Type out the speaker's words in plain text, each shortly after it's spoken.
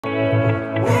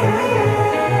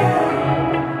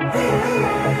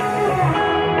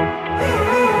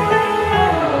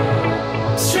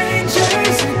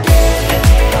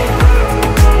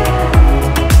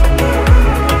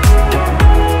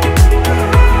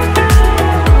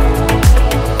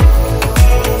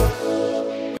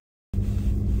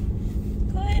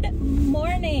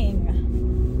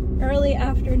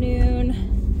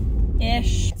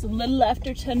little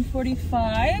after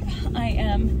 10:45. I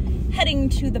am heading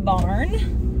to the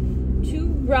barn to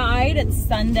ride. It's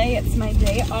Sunday, it's my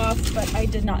day off, but I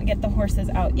did not get the horses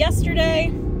out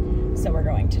yesterday, so we're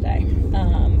going today.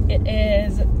 It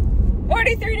is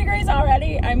 43 degrees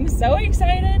already. I'm so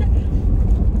excited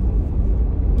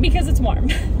because it's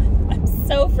warm. I'm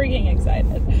so freaking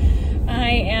excited. I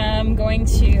am going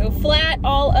to flat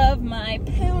all of my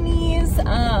ponies,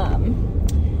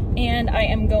 and I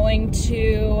am going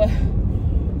to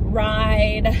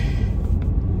ride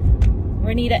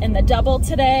Ranita in the double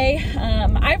today.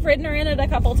 I've ridden her in it a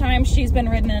couple times. She's been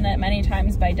ridden in it many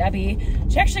times by Debbie.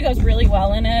 She actually goes really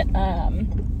well in it,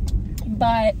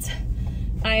 but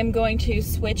I am going to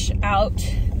switch out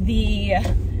the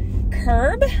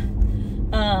curb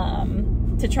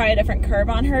to try a different curb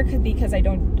on her because I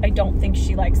don't think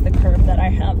she likes the curb that I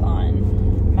have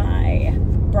on my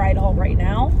bridle right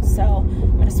now. So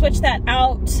I'm going to switch that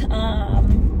out,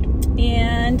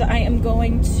 and I am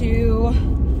going to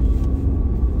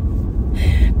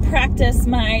practice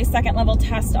my second level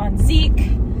test on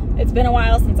Zeke. It's been a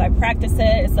while since I've practiced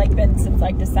it. It's been since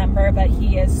December, but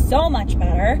he is so much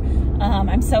better.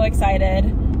 I'm so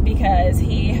excited because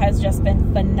he has just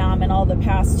been phenomenal the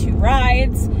past 2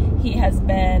 rides. He has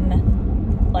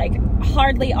been like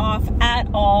hardly off at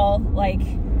all. Like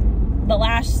the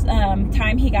last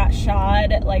time he got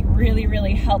shod, like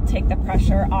really helped take the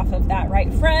pressure off of that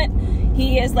right front.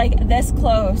 He is like this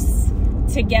close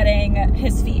to getting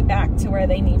his feet back to where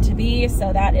they need to be.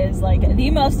 So that is like the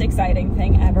most exciting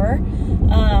thing ever.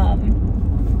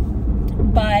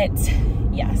 But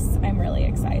yes, I'm really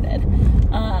excited.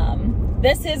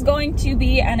 This is going to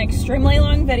be an extremely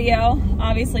long video.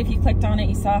 Obviously, if you clicked on it,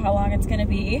 you saw how long it's going to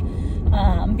be,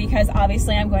 because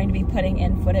obviously I'm going to be putting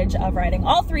in footage of riding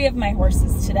all 3 of my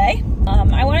horses today.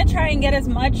 I want to try and get as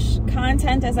much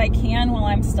content as I can while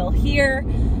I'm still here.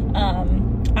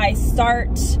 I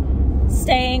start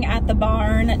staying at the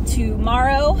barn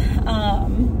tomorrow,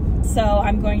 so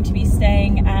I'm going to be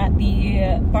staying at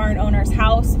the barn owner's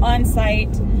house on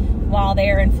site while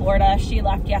they're in Florida. She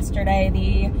left yesterday.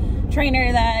 The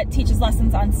trainer that teaches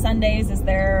lessons on Sundays is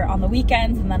there on the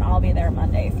weekends, and then I'll be there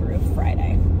Monday through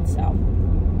Friday. So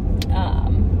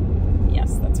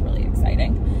yes, that's really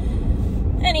exciting.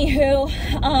 Anywho,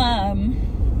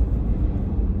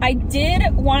 I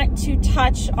did want to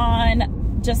touch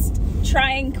on, just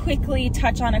try and quickly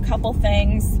touch on a couple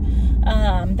things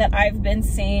that I've been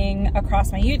seeing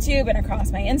across my YouTube and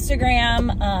across my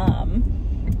Instagram,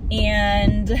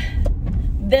 and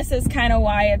this is kind of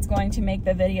why it's going to make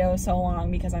the video so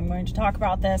long, because I'm going to talk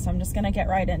about this. I'm just going to get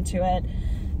right into it.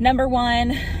 Number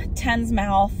 1, Ten's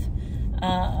mouth.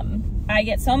 I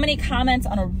get so many comments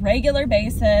on a regular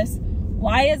basis.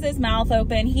 Why is his mouth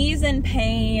open? He's in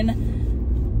pain.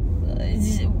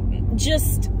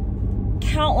 Just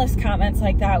countless comments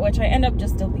like that, which I end up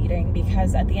just deleting,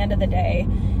 because at the end of the day,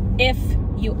 if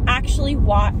you actually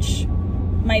watch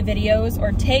my videos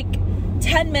or take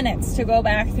 10 minutes to go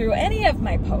back through any of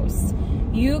my posts,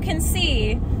 you can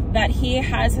see that he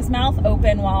has his mouth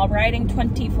open while riding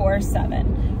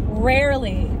 24/7.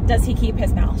 Rarely does he keep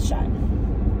his mouth shut.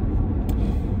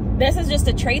 This is just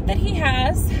a trait that he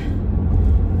has.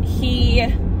 He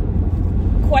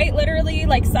quite literally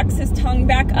like sucks his tongue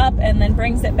back up and then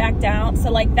brings it back down.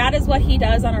 So like that is what he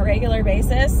does on a regular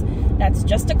basis. That's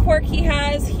just a quirk he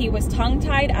has. He was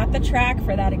tongue-tied at the track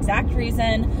for that exact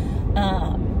reason.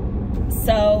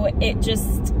 So it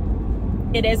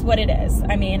is what it is.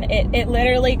 I mean, it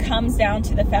literally comes down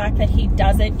to the fact that he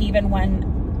does it even when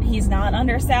he's not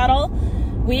under saddle.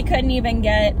 We couldn't even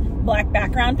get black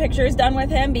background pictures done with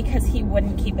him because he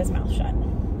wouldn't keep his mouth shut.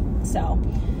 So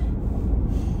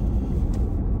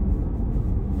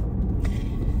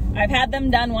I've had them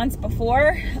done once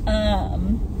before,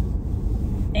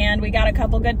 and we got a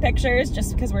couple good pictures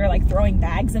just because we were like throwing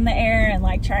bags in the air and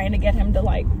like trying to get him to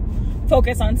like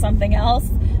focus on something else.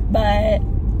 But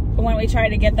when we tried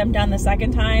to get them done the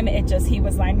second time, he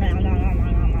was like, nah, nah, nah,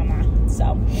 nah, nah, nah.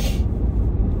 So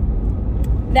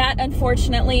that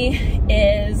unfortunately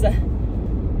is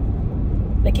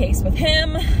the case with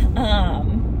him.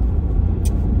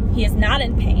 He is not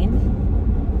in pain,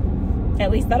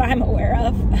 at least that I'm aware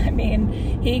of. I mean,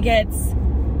 he gets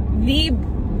the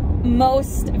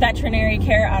most veterinary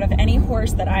care out of any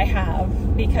horse that I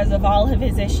have because of all of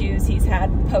his issues he's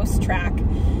had post-track.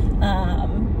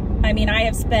 I mean, I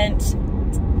have spent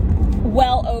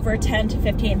well over $10,000 to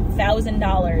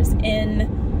 $15,000 in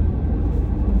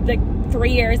the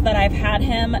 3 years that I've had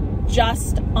him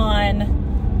just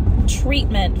on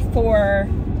treatment for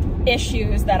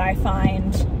issues that I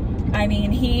find. I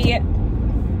mean,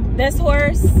 this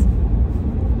horse,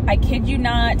 I kid you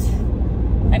not.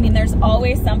 I mean, there's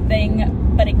always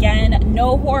something, but again,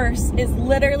 no horse is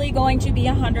literally going to be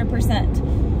 100%.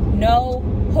 No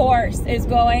horse is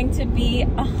going to be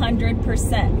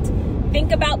 100%.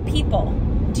 Think about people.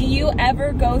 Do you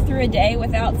ever go through a day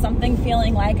without something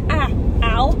feeling like,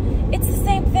 ow? It's the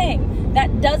same thing.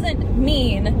 That doesn't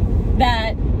mean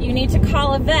that you need to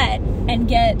call a vet and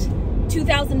get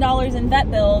 $2,000 in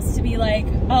vet bills to be like,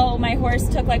 oh, my horse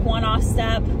took like one off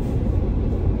step.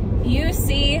 You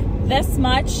see this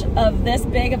much of this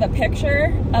big of a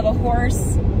picture of a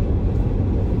horse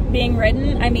being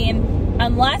ridden. I mean,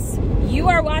 unless you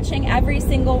are watching every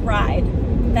single ride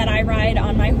that I ride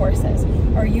on my horses,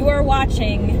 or you are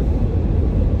watching,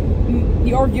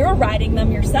 or you're riding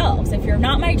them yourselves. If you're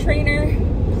not my trainer,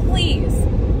 please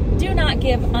do not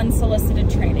give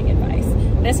unsolicited training advice.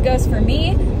 This goes for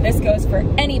me, this goes for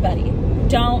anybody.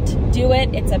 Don't do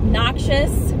it, it's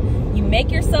obnoxious. You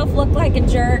make yourself look like a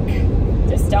jerk,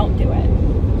 just don't do it.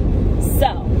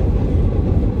 So,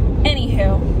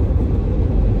 anywho,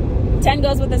 10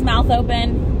 goes with his mouth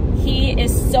open. He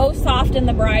is so soft in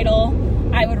the bridle.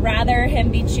 I would rather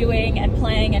him be chewing and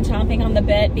playing and chomping on the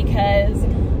bit because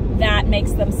that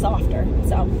makes them softer.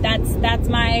 So that's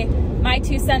my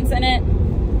 2 cents in it.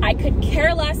 I could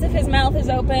care less if his mouth is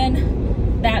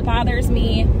open. That bothers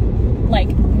me like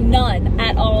none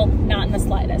at all, not in the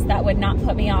slightest. That would not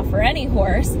put me off for any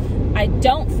horse. I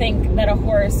don't think that a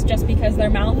horse, just because their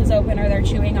mouth is open or they're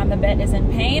chewing on the bit, is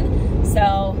in pain.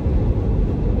 So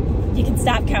you can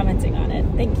stop commenting on it.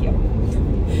 Thank you.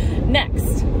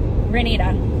 Next,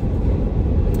 Ranita.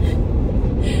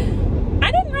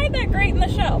 I didn't ride that great in the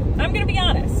show. I'm gonna be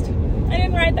honest. I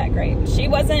didn't ride that great. She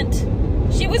was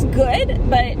good,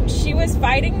 but she was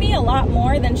fighting me a lot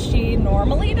more than she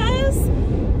normally does.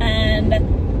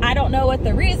 And I don't know what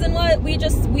the reason was.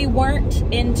 We weren't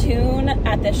in tune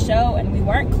at this show and we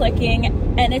weren't clicking,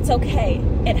 and it's okay.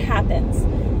 It happens.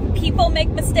 People make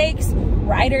mistakes,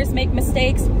 riders make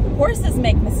mistakes, horses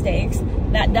make mistakes.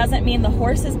 That doesn't mean the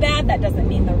horse is bad, that doesn't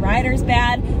mean the rider's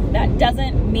bad, that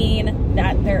doesn't mean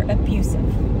that they're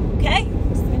abusive. Okay?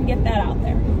 Just gonna get that out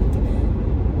there.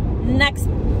 Next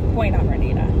point on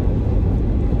Ranita.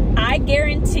 I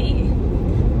guarantee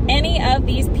any of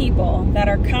these people that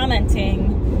are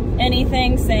commenting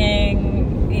anything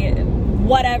saying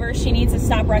whatever, she needs to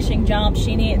stop rushing jumps,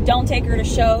 don't take her to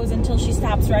shows until she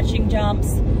stops rushing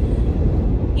jumps.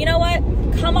 You know what?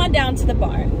 Come on down to the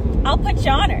barn. I'll put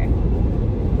you on her.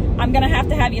 I'm gonna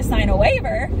have you sign a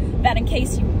waiver that in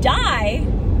case you die,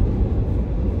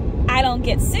 I don't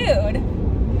get sued.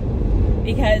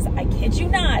 Because I kid you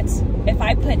not, if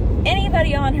I put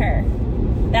anybody on her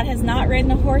that has not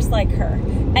ridden a horse like her,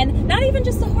 and not even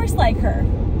just a horse like her,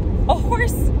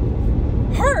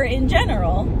 her in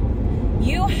general,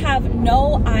 you have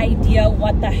no idea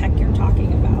what the heck you're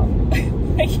talking about.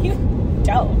 Like, you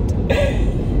don't.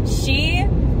 She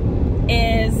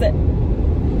is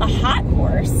a hot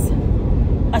horse,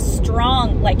 a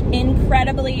strong, like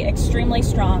incredibly, extremely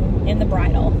strong in the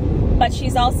bridle, but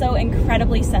she's also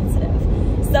incredibly sensitive.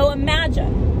 So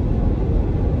imagine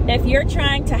if you're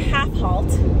trying to half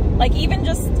halt, like even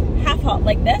just half halt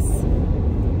like this,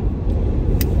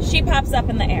 she pops up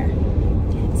in the air.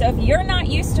 So if you're not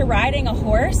used to riding a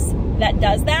horse that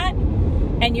does that,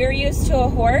 and you're used to a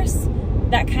horse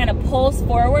that kind of pulls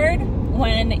forward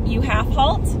when you half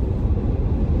halt,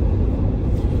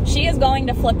 she is going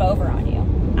to flip over on you.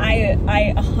 I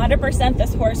 100%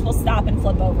 this horse will stop and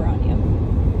flip over on you.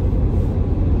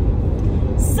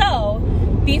 So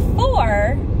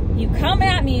before you come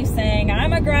at me saying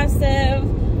I'm aggressive,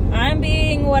 I'm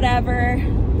being whatever,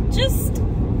 just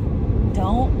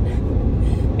don't.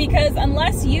 Because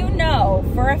unless you know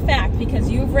for a fact, because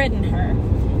you've ridden her,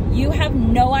 you have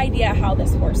no idea how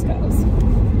this horse goes.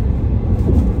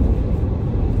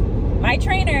 My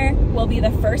trainer will be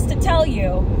the first to tell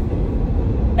you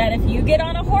that if you get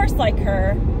on a horse like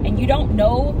her and you don't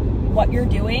know what you're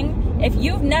doing, if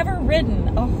you've never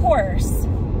ridden a horse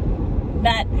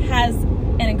that has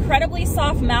an incredibly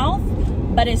soft mouth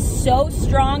but is so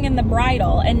strong in the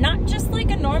bridle, and not just like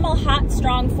a normal hot,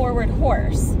 strong forward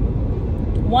horse,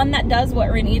 one that does what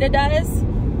Ranita does,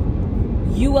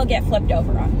 you will get flipped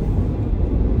over on.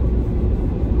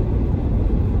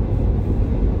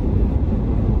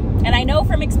 And I know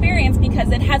from experience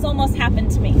because it has almost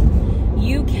happened to me.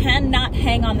 You cannot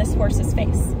hang on this horse's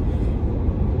face.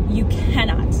 You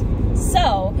cannot.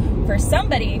 So for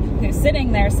somebody who's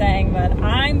sitting there saying that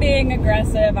I'm being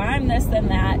aggressive, I'm this and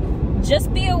that,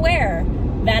 just be aware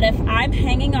that if I'm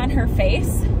hanging on her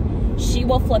face, she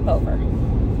will flip over.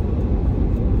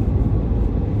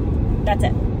 That's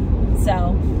it.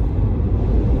 So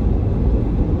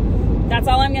That's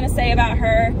all I'm gonna say about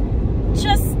her.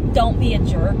 Just don't be a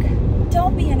jerk.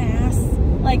 Don't be an ass.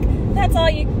 Like, that's all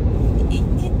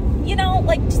you know,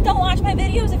 like, just don't watch my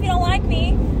videos if you don't like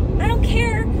me. I don't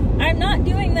care. I'm not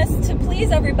doing this to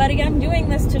please everybody. I'm doing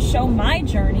this to show my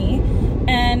journey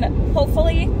and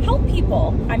hopefully help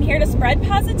people. I'm here to spread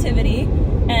positivity,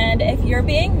 and if you're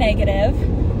being negative,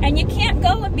 and you can't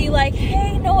go and be like,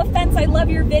 hey, no offense, I love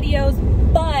your videos,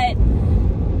 but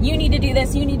you need to do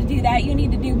this, you need to do that, you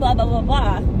need to do blah, blah, blah,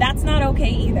 blah. That's not okay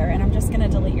either, and I'm just gonna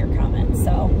delete your comments.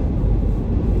 So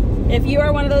if you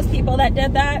are one of those people that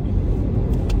did that,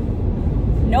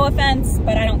 no offense,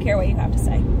 but I don't care what you have to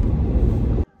say.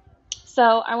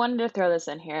 So I wanted to throw this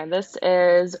in here. This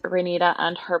is Ranita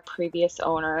and her previous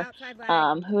owner,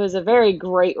 who is a very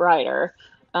great rider.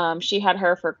 She had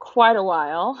her for quite a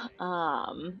while,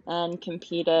 and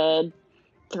competed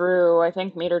through, I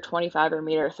think, meter 25 or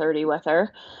meter 30 with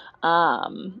her.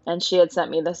 And she had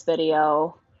sent me this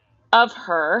video of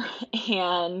her,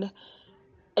 and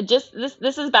just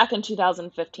this is back in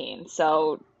 2015.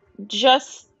 So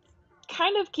just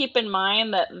kind of keep in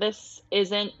mind that this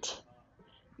isn't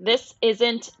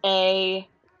a,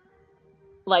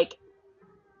 like,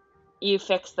 you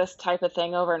fix this type of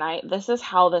thing overnight. This is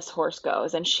how this horse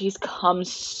goes, and she's come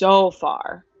so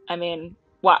far. I mean,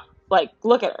 what? Like,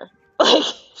 look at her. Like,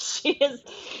 she is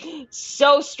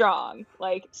so strong.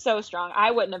 Like, so strong.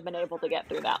 I wouldn't have been able to get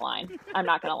through that line. I'm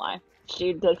not gonna lie.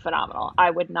 She did phenomenal.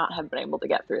 I would not have been able to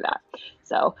get through that.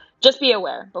 So just be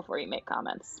aware before you make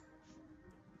comments.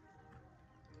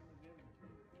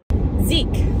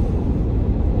 Zeke.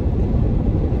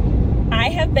 I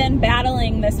have been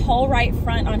battling this whole right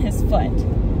front on his foot.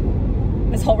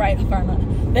 This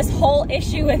whole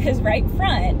issue with his right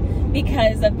front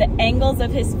because of the angles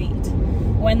of his feet.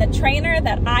 When the trainer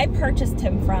that I purchased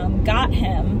him from got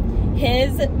him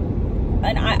his,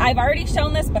 and I've already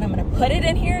shown this, but I'm gonna put it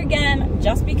in here again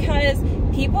just because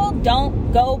people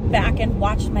don't go back and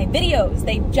watch my videos.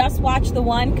 They just watch the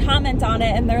one, comment on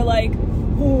it, and they're like,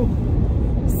 ooh.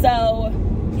 So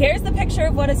here's the picture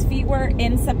of what his feet were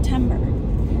in September.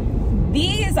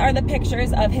 These are the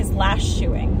pictures of his last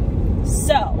shoeing.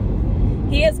 So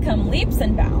he has come leaps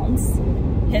and bounds.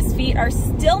 His feet are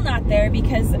still not there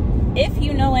because if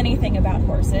you know anything about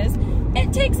horses,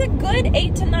 it takes a good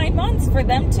 8 to 9 months for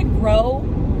them to grow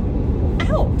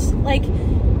out. Like,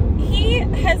 he's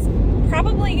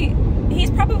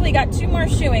probably got 2 more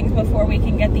shoeings before we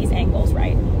can get these angles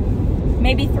right.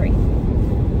 Maybe 3.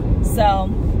 So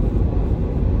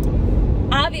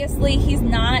obviously he's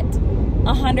not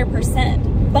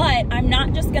 100%, but I'm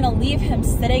not just gonna leave him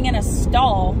sitting in a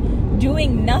stall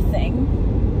doing nothing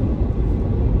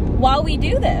while we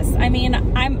do this. I mean,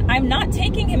 I'm not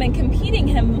taking him and competing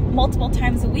him multiple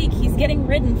times a week. He's getting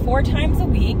ridden 4 times a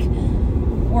week.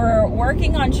 We're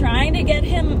working on trying to get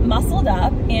him muscled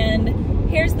up, and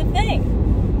here's the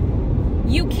thing.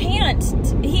 You can't,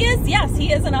 he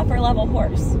is an upper level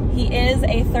horse. He is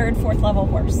a 3rd, 4th level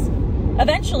horse.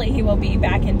 Eventually he will be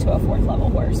back into a 4th level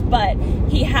horse, but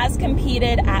he has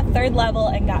competed at 3rd level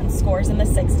and gotten scores in the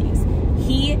 60s.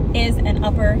 He is an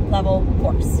upper level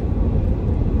horse.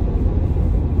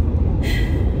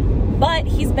 But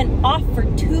he's been off for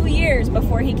 2 years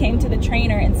before he came to the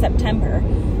trainer in September.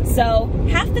 So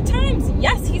half the times,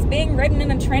 yes, he's being ridden in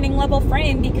a training level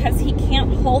frame because he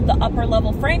can't hold the upper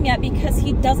level frame yet because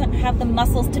he doesn't have the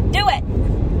muscles to do it.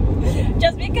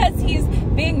 Just because he's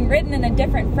being ridden in a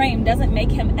different frame doesn't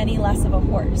make him any less of a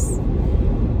horse.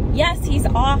 Yes, he's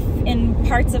off in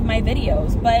parts of my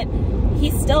videos, but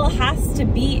he still has to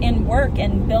be in work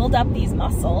and build up these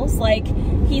muscles. Like,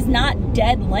 he's not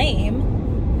dead lame.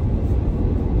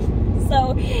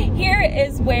 So here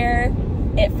is where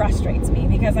it frustrates me,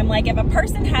 because I'm like, if a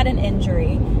person had an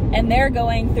injury and they're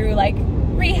going through like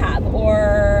rehab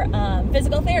or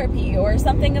physical therapy or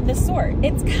something of the sort,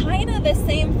 it's kind of the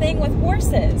same thing with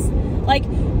horses. Like,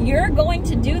 you're going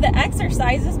to do the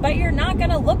exercises, but you're not going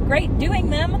to look great doing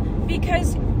them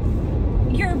because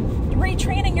you're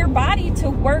retraining your body to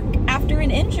work after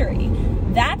an injury.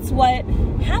 That's what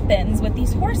happens with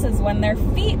these horses when their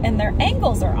feet and their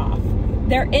ankles are off.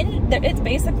 It's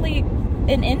basically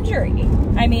an injury.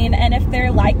 I mean, and if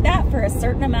they're like that for a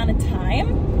certain amount of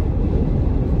time,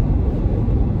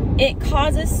 it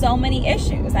causes so many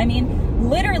issues. I mean,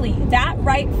 literally, that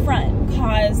right front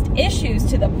caused issues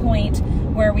to the point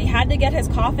where we had to get his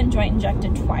coffin joint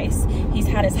injected twice. He's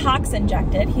had his hocks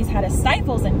injected, he's had his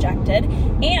stifles injected,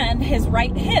 and his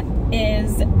right hip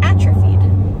is atrophied.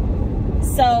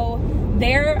 So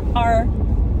there are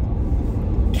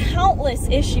countless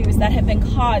issues that have been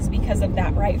caused because of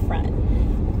that right front.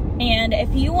 And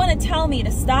if you want to tell me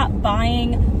to stop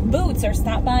buying boots or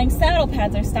stop buying saddle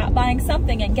pads or stop buying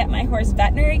something and get my horse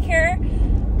veterinary care,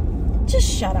 just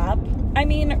shut up. I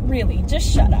mean, really,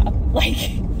 just shut up.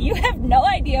 Like, you have no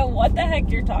idea what the heck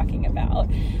you're talking about.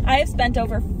 I have spent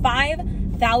over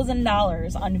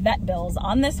 $5,000 on vet bills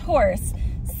on this horse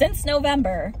since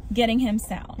November getting him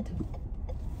sound.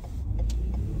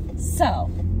 So,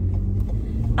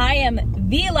 I am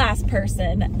the last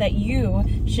person that you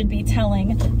should be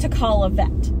telling to call a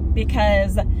vet,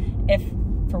 because if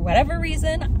for whatever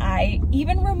reason I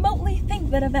even remotely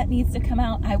think that a vet needs to come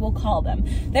out, I will call them.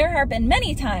 There have been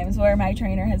many times where my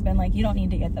trainer has been like, you don't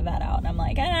need to get the vet out. And I'm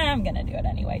like, I'm gonna do it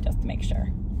anyway just to make sure.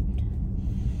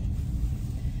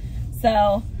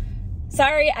 So,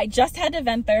 sorry, I just had to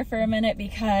vent there for a minute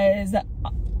because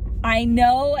I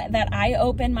know that I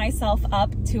open myself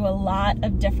up to a lot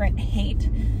of different hate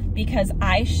because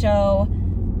I show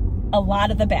a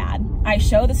lot of the bad. I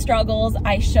show the struggles.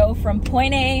 I show from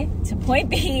point A to point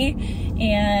B.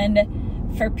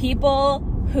 And for people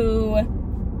who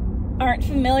aren't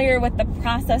familiar with the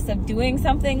process of doing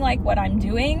something like what I'm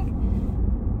doing,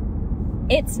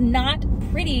 it's not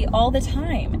pretty all the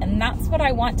time. And that's what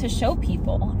I want to show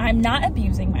people. I'm not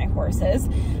abusing my horses.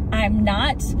 I'm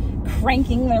not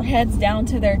cranking their heads down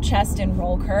to their chest in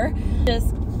roll cur.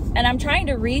 And I'm trying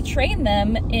to retrain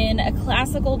them in a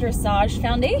classical dressage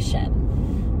foundation.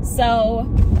 So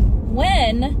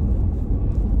when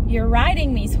you're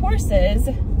riding these horses,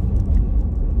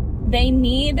 they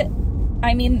need,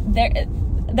 I mean,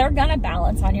 they're gonna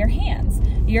balance on your hands.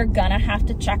 You're gonna have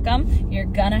to check them. You're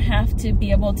gonna have to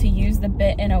be able to use the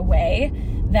bit in a way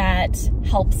that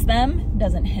helps them,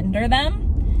 doesn't hinder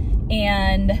them.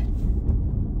 And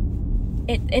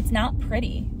it's not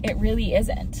pretty. It really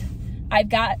isn't.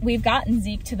 We've gotten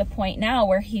Zeke to the point now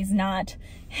where he's not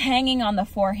hanging on the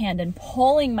forehand and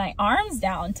pulling my arms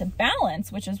down to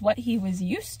balance, which is what he was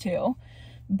used to.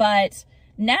 But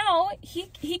now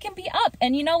he can be up.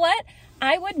 And you know what?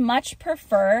 I would much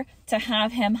prefer to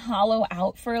have him hollow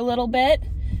out for a little bit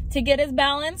to get his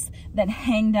balance than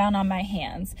hang down on my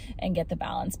hands and get the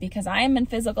balance, because I am in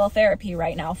physical therapy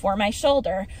right now for my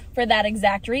shoulder for that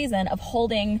exact reason of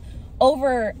holding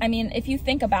over. I mean, if you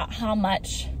think about how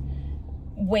much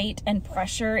weight and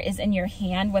pressure is in your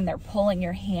hand when they're pulling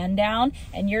your hand down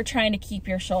and you're trying to keep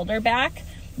your shoulder back,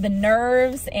 the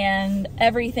nerves and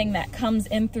everything that comes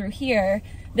in through here,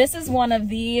 this is one of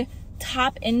the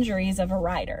top injuries of a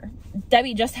rider.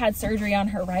 Debbie just had surgery on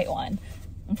her right one.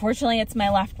 Unfortunately, it's my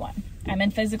left one. I'm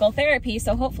in physical therapy,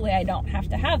 so hopefully I don't have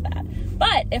to have that.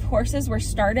 But if horses were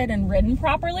started and ridden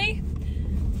properly,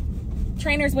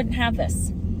 trainers wouldn't have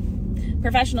this.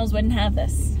 Professionals wouldn't have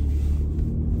this.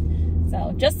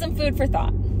 So just some food for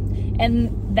thought.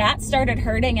 And that started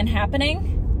hurting and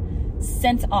happening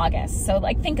since August. So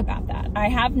like, think about that. I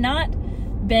have not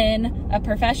been a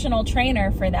professional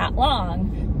trainer for that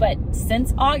long, but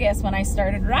since August when I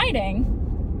started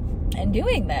riding and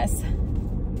doing this,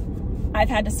 I've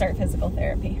had to start physical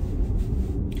therapy.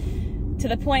 To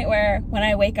the point where when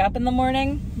I wake up in the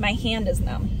morning, my hand is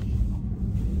numb.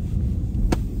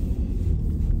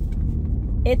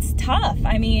 It's tough.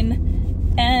 I mean,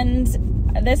 and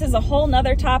this is a whole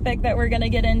nother topic that we're gonna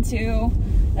get into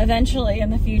eventually in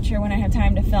the future when I have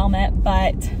time to film it.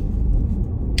 But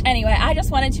anyway, I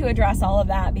just wanted to address all of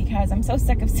that because I'm so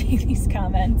sick of seeing these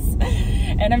comments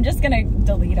and I'm just gonna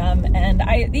delete them. And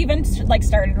I even like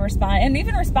started to respond and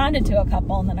even responded to a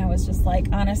couple, and then I was just like,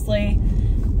 honestly,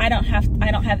 I don't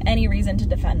have any reason to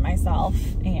defend myself.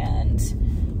 And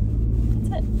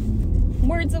that's it.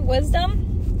 Words of wisdom.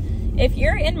 If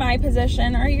you're in my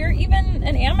position, or you're even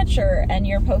an amateur and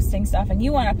you're posting stuff and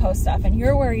you want to post stuff and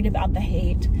you're worried about the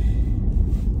hate,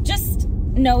 just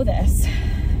know this.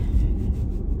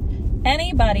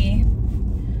 Anybody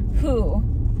who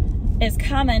is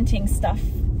commenting stuff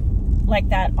like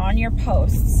that on your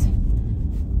posts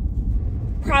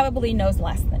probably knows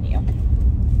less than you.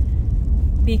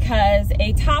 Because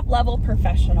a top-level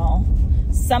professional,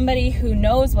 somebody who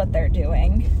knows what they're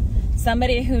doing,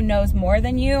 somebody who knows more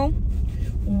than you,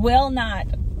 will not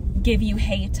give you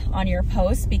hate on your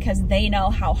posts because they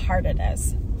know how hard it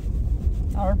is.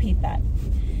 I'll repeat that.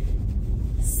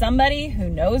 Somebody who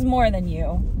knows more than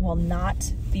you will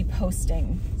not be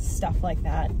posting stuff like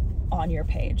that on your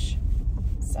page.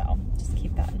 So just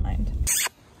keep that in mind.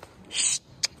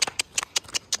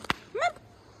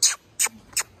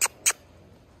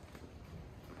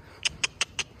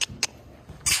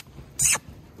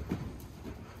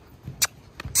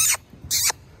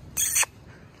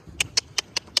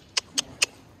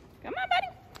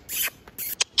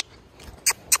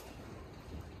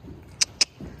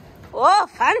 Oh,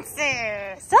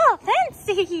 fancy! So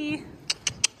fancy!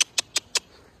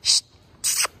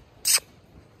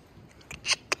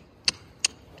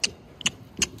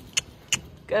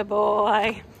 Good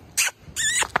boy.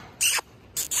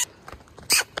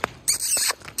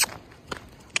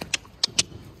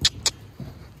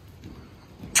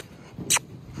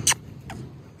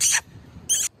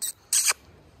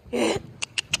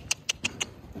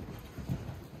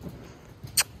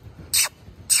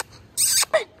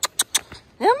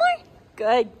 Emily?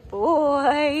 Good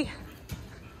boy.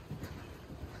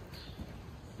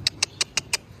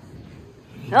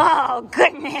 Oh,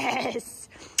 goodness.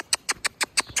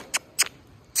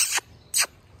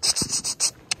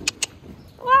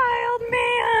 Wild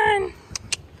man.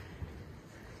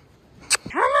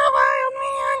 Come on, wild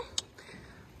man.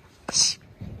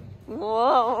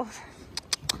 Whoa.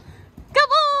 Good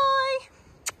boy.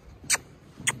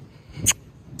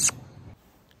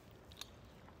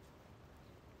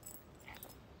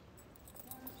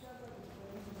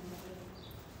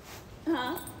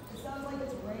 Huh? It sounds like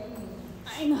it's raining.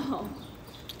 I know.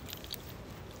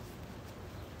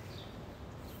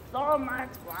 So much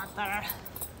water.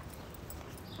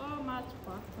 So much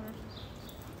water.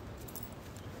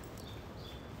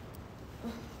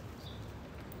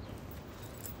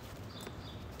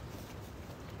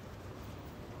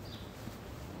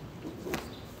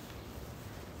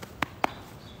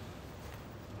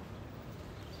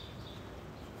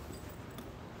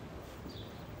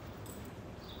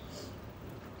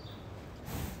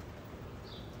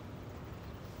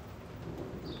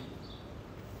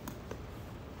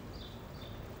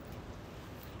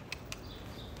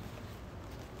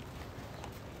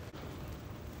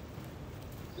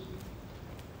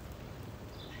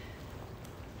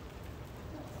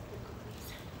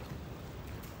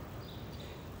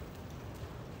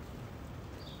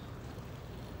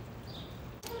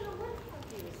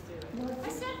 I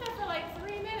sat there for like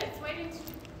 3 minutes waiting to,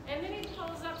 and then he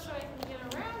pulls up so I can get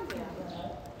around him.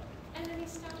 And then he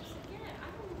stops again. I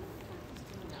don't know what the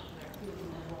fuck he's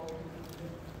doing out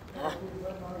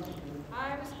there.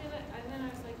 I was gonna, and then I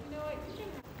was like, you know what, you can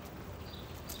have.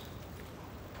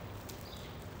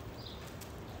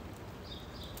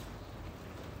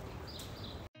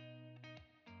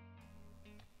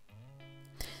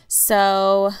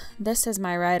 So this is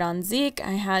my ride on Zeke.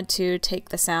 I had to take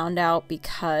the sound out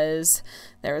because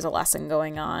there was a lesson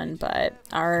going on, but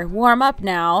our warm up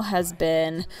now has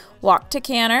been walk to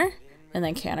canter and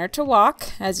then canter to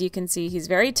walk. As you can see, he's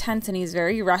very tense and he's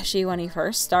very rushy when he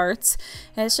first starts.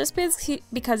 And it's just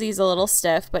because he's a little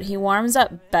stiff, but he warms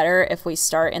up better if we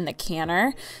start in the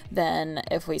canter than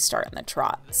if we start in the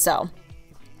trot. So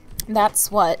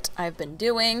that's what I've been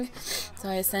doing. So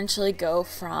I essentially go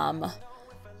from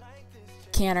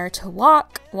canter to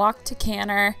walk, walk to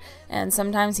canter, and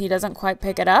sometimes he doesn't quite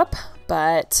pick it up,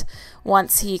 but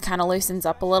once he kind of loosens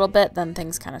up a little bit, then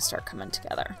things kind of start coming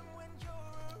together.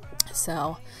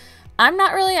 So I'm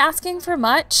not really asking for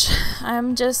much.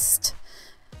 I'm just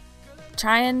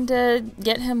trying to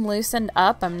get him loosened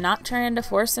up. I'm not trying to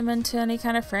force him into any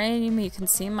kind of frame. You can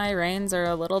see my reins are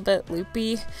a little bit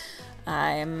loopy.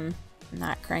 I'm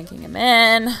not cranking him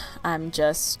in. I'm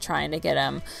just trying to get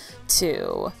him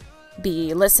to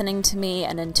be listening to me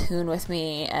and in tune with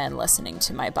me and listening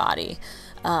to my body.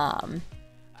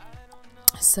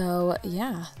 So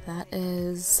yeah, that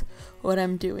is what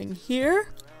I'm doing here.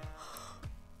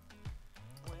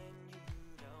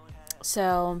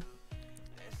 So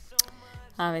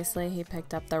obviously he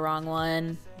picked up the wrong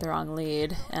one, the wrong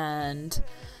lead, and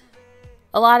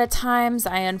a lot of times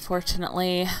I end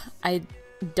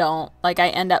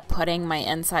up putting my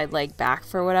inside leg back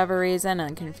for whatever reason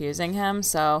and confusing him.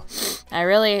 So I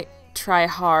really try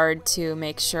hard to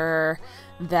make sure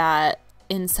that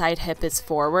inside hip is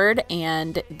forward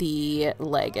and the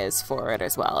leg is forward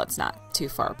as well. It's not too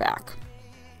far back.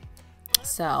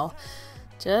 So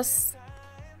just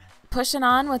pushing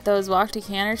on with those walk to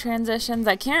canter transitions.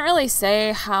 I can't really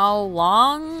say how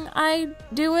long I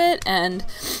do it, and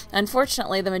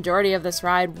unfortunately the majority of this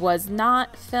ride was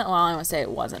not filmed. Well, I don't want to say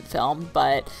it wasn't filmed,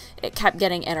 but it kept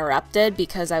getting interrupted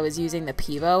because I was using the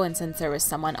pivot, and since there was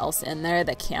someone else in there,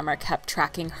 the camera kept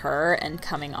tracking her and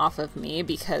coming off of me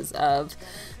because of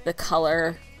the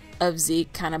color of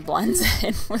Zeke kind of blends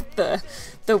in with the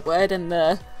wood and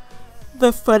the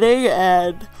footing,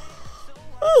 and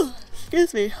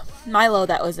excuse me, Milo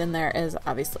that was in there is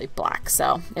obviously black,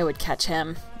 so it would catch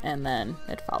him and then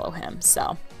it'd follow him.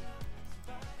 So,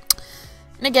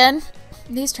 and again,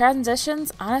 these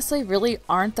transitions honestly really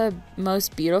aren't the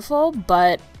most beautiful,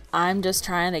 but I'm just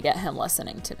trying to get him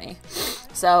listening to me.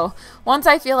 So once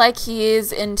I feel like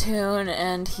he's in tune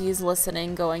and he's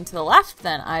listening going to the left,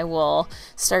 then I will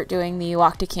start doing the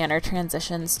walk to canter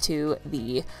transitions to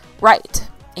the right.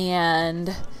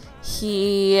 And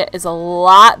he is a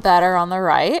lot better on the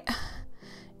right,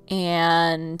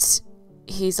 and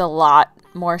he's a lot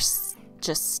more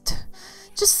just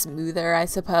smoother, I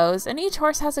suppose. And each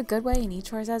horse has a good way and each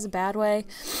horse has a bad way.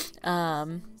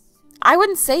 I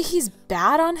wouldn't say he's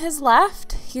bad on his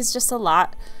left. He's just a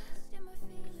lot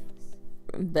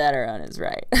better on his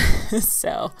right.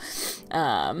 So,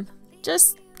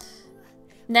 just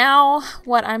now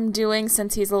what I'm doing,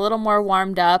 since he's a little more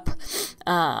warmed up,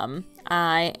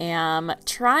 I am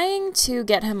trying to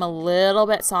get him a little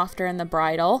bit softer in the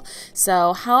bridle.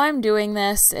 So how I'm doing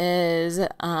this is,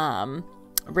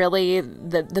 really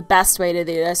the best way to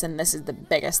do this, and this is the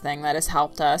biggest thing that has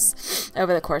helped us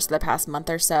over the course of the past month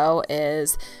or so,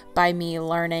 is by me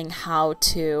learning how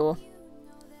to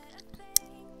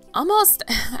almost,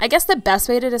 I guess the best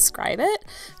way to describe it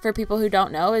for people who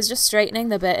don't know is just straightening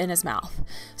the bit in his mouth.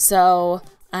 So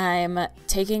I'm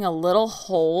taking a little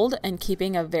hold and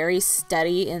keeping a very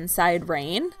steady inside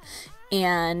rein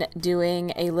and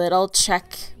doing a little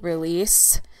check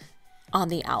release on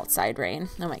the outside rein.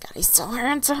 Oh my God, he's so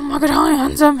handsome. Look at how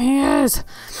handsome he is.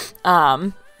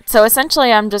 So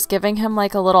essentially I'm just giving him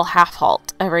like a little half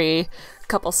halt every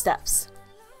couple steps.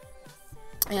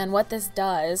 And what this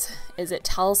does is it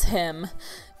tells him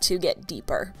to get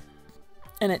deeper,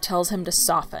 and it tells him to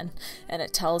soften, and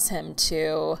it tells him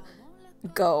to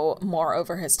go more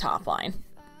over his top line.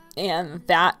 And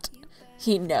that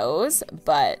he knows,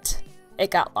 but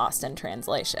it got lost in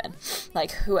translation.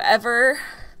 Like, whoever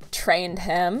trained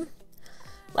him,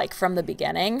 like from the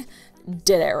beginning,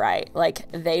 did it right.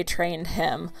 Like, they trained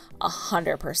him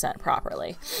 100%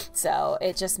 properly. So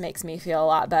it just makes me feel a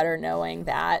lot better knowing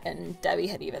that. And Debbie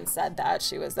had even said that.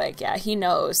 She was like, yeah, he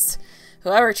knows.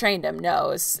 Whoever trained him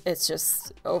knows. It's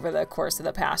just over the course of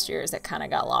the past years, it kind of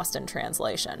got lost in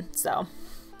translation. So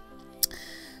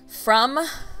from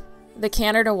the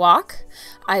canter to walk,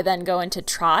 I then go into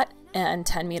trot and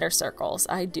 10-meter circles.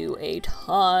 I do a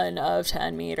ton of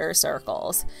 10-meter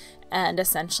circles. And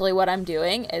essentially what I'm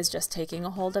doing is just taking a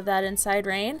hold of that inside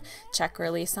rein, check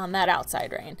release on that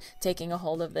outside rein, taking a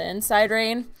hold of the inside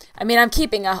rein. I mean, I'm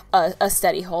keeping a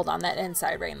steady hold on that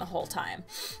inside rein the whole time.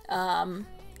 And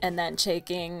then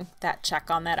taking that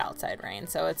check on that outside rein.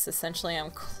 So it's essentially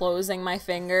I'm closing my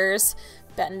fingers,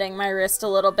 bending my wrist a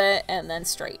little bit, and then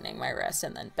straightening my wrist,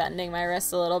 and then bending my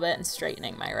wrist a little bit and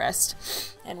straightening my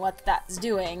wrist. And what that's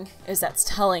doing is that's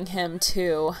telling him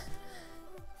to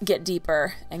get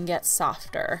deeper and get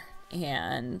softer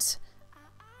and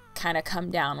kind of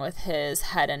come down with his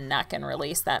head and neck and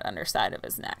release that underside of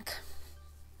his neck.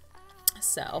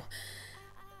 So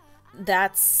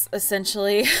that's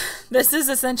essentially, this is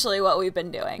essentially what we've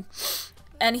been doing.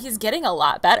 And he's getting a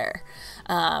lot better.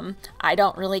 I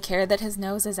don't really care that his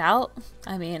nose is out.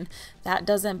 I mean, that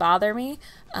doesn't bother me.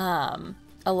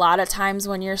 A lot of times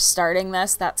when you're starting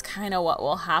this, that's kind of what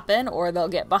will happen, or they'll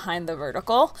get behind the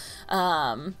vertical,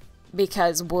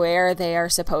 because where they are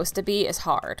supposed to be is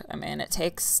hard. I mean, it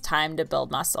takes time to build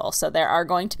muscle. So there are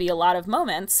going to be a lot of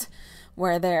moments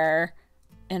where they're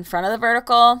in front of the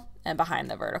vertical and behind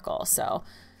the vertical. So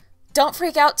don't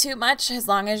freak out too much as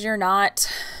long as you're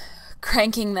not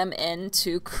cranking them in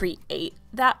to create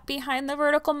that behind the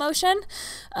vertical motion.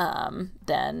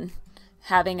 Then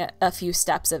having a few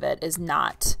steps of it is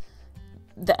not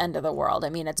the end of the world. I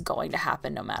mean, it's going to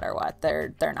happen no matter what.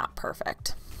 They're not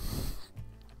perfect.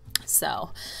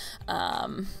 So,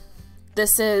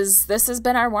 this has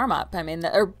been our warm-up. I mean,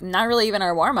 or not really even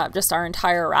our warm-up, just our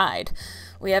entire ride.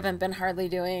 We haven't been hardly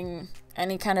doing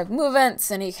any kind of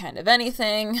movements, any kind of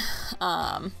anything.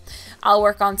 I'll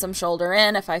work on some shoulder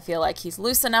in if I feel like he's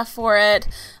loose enough for it.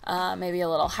 Maybe a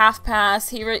little half pass.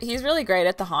 He's really great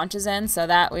at the haunches in, so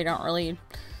that we don't really,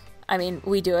 I mean,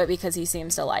 we do it because he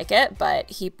seems to like it, but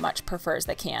he much prefers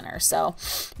the canter. So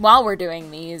while we're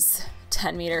doing these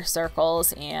 10-meter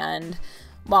circles and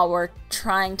while we're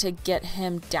trying to get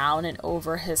him down and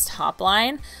over his top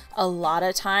line, a lot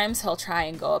of times he'll try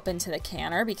and go up into the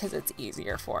canter because it's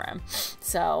easier for him.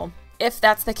 So if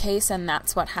that's the case and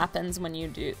that's what happens when you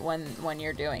do when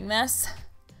you're doing this,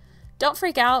 don't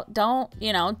freak out. Don't,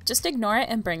 just ignore it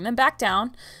and bring them back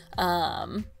down,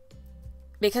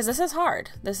 because this is hard.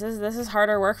 This is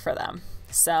harder work for them.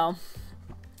 So,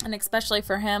 and especially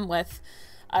for him with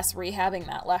us rehabbing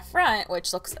that left front,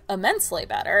 which looks immensely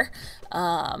better.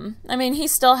 I mean, he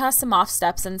still has some off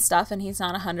steps and stuff, and he's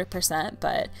not 100%,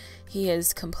 but he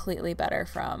is completely better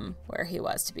from where he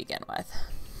was to begin with.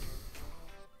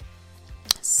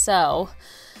 So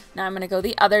now I'm going to go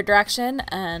the other direction,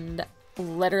 and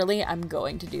literally I'm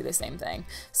going to do the same thing.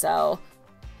 So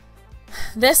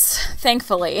this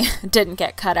thankfully didn't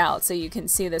get cut out, so you can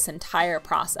see this entire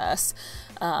process.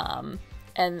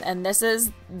 And this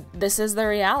is the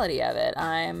reality of it.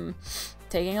 I'm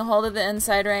taking a hold of the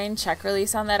inside rein, check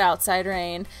release on that outside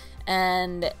rein,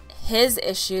 and his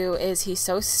issue is he's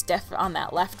so stiff on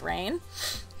that left rein.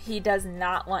 He does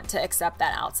not want to accept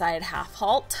that outside half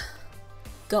halt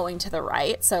going to the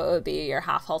right, so it would be your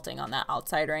half halting on that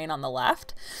outside rein on the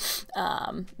left.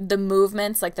 The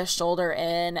movements, like the shoulder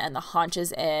in and the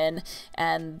haunches in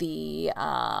and the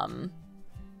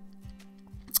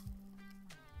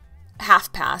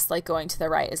half pass, like going to the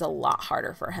right, is a lot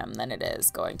harder for him than it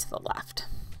is going to the left.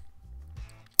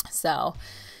 So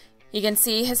you can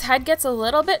see his head gets a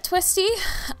little bit twisty.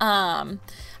 I'm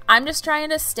just trying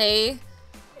to stay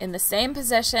in the same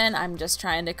position. I'm just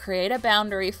trying to create a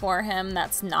boundary for him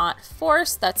that's not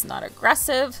forced, that's not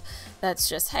aggressive, that's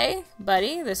just, hey,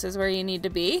 buddy, this is where you need to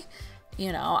be.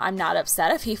 You know, I'm not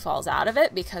upset if he falls out of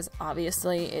it because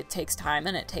obviously it takes time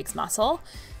and it takes muscle.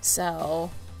 So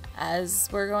as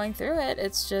we're going through it,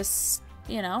 it's just,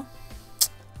 you know,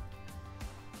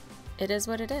 it is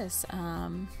what it is.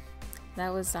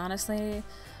 That was honestly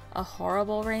a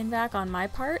horrible rein back on my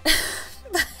part.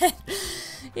 But,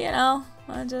 you know,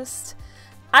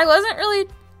 I wasn't really,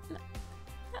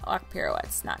 walk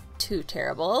pirouette's not too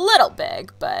terrible, a little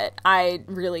big, but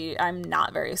I'm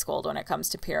not very schooled when it comes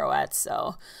to pirouettes,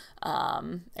 so,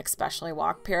 especially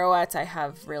walk pirouettes, I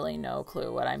have really no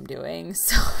clue what I'm doing,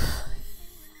 so,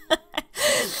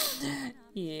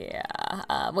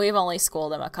 yeah, we've only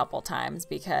schooled him a couple times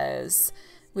because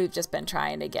we've just been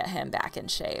trying to get him back in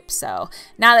shape. So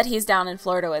now that he's down in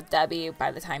Florida with Debbie,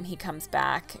 by the time he comes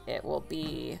back, it will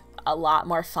be a lot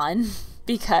more fun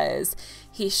because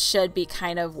he should be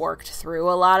kind of worked through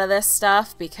a lot of this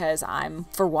stuff because I'm,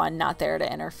 for one, not there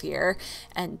to interfere,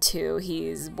 and two,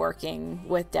 he's working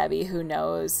with Debbie, who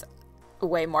knows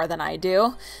way more than I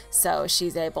do, so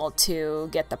she's able to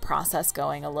get the process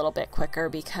going a little bit quicker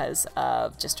because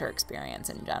of just her experience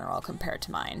in general compared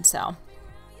to mine. So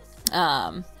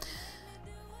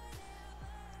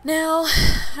now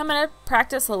I'm going to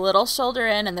practice a little shoulder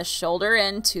in, and the shoulder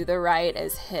in to the right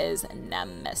is his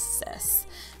nemesis.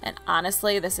 And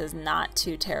honestly, this is not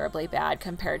too terribly bad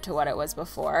compared to what it was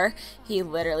before. He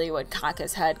literally would cock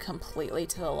his head completely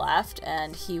to the left,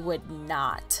 and he would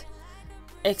not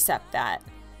accept that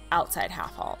outside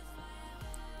half halt.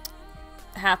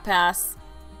 Half pass,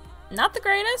 not the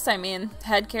greatest. I mean,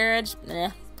 head carriage,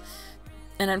 meh.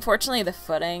 And unfortunately, the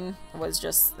footing was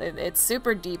just, it's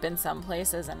super deep in some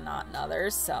places and not in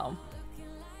others. So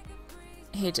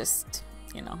he just,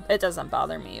 you know, it doesn't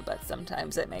bother me, but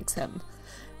sometimes it makes him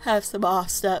have some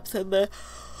off steps and the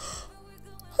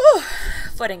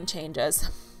footing changes.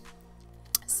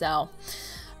 So,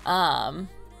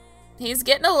 he's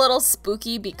getting a little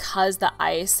spooky because the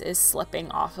ice is slipping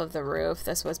off of the roof.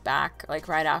 This was back like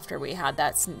right after we had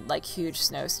that like huge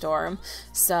snowstorm.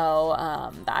 So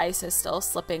the ice is still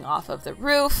slipping off of the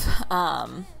roof.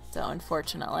 So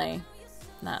unfortunately,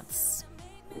 that's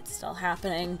still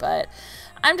happening, but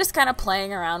I'm just kind of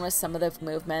playing around with some of the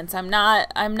movements. I'm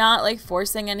not like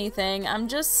forcing anything. I'm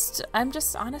just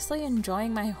honestly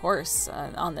enjoying my horse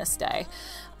on this day.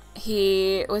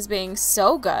 He was being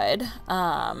so good,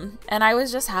 and I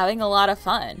was just having a lot of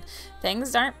fun.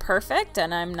 Things aren't perfect,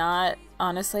 and I'm not,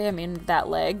 honestly, I mean, that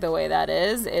leg, the way that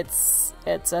is,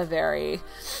 it's a very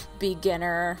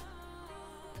beginner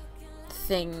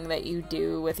thing that you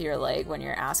do with your leg when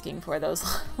you're asking for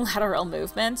those lateral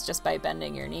movements just by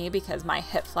bending your knee, because my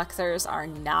hip flexors are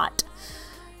not,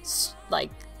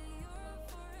 like,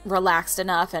 relaxed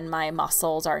enough and my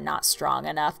muscles are not strong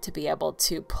enough to be able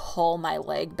to pull my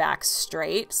leg back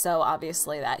straight. So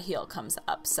obviously that heel comes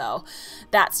up. So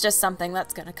that's just something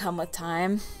that's going to come with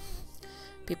time.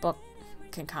 People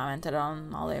can comment it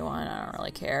on all they want. I don't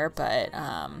really care, but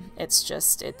it's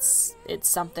just, it's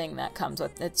something that comes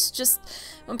with, it's just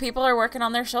when people are working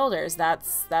on their shoulders,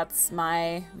 that's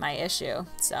my issue.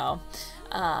 So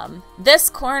this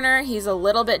corner, he's a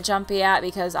little bit jumpy at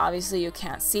because obviously you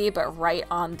can't see, but right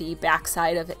on the back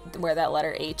side of it, where that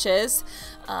letter H is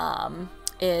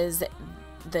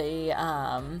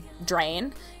the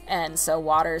drain. And so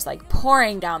water's like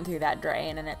pouring down through that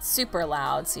drain, and it's super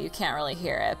loud, so you can't really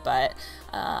hear it, but,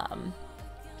 and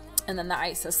then the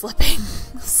ice is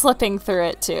slipping through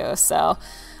it too. So,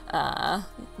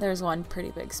 there's one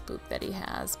pretty big spook that he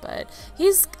has, but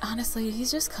he's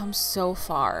just come so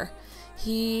far.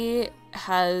 He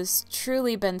has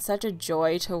truly been such a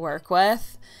joy to work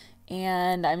with,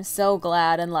 and I'm so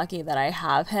glad and lucky that I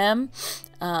have him.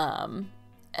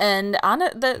 And on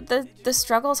it, the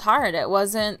struggle's hard. It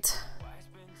wasn't,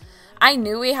 I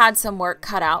knew we had some work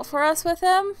cut out for us with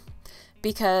him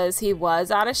because he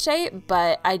was out of shape,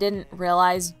 but I didn't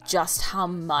realize just how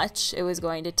much it was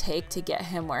going to take to get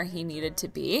him where he needed to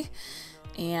be.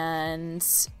 and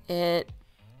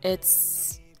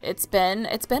it's been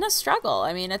a struggle.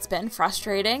 I mean, it's been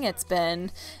frustrating. It's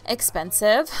been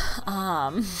expensive.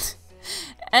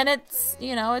 And it's,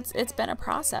 you know, it's been a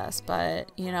process,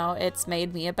 but, you know, it's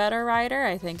made me a better rider.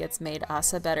 I think it's made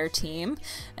us a better team,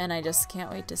 and I just can't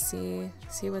wait to see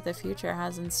what the future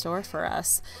has in store for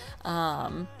us.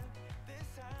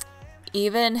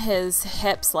 Even his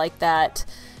hips, like that,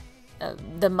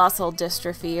 the muscle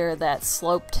dystrophy, or that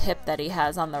sloped hip that he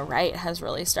has on the right, has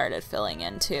really started filling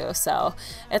in too. So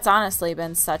it's honestly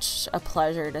been such a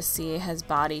pleasure to see his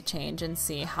body change and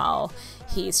see how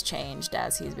he's changed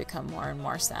as he's become more and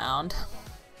more sound.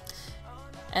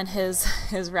 And his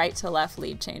right to left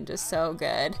lead change is so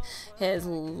good. His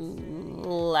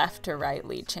left to right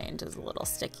lead change is a little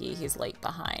sticky. He's late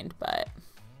behind, but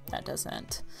that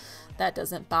doesn't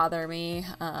bother me.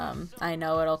 I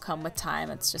know it'll come with time.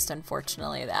 It's just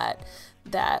unfortunately that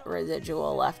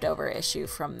residual leftover issue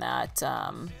from that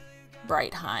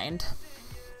right hind.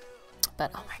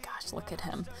 But oh my gosh, look at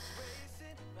him.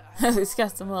 He's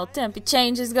got some little tempy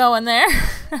changes going there.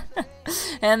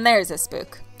 And there's a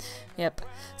spook. Yep.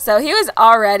 So he was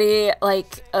already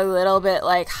like a little bit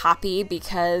like hoppy,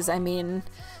 because I mean,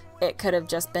 it could have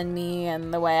just been me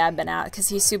and the way I've been at, because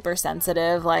he's super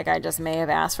sensitive. Like, I just may have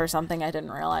asked for something I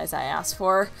didn't realize I asked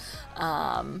for.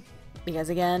 Because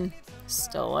again,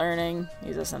 still learning.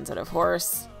 He's a sensitive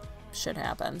horse. Shit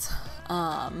happens.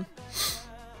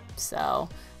 So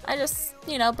I just,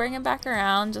 you know, bring him back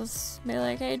around. Just be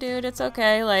like, hey dude, it's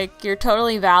okay. Like, you're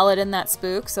totally valid in that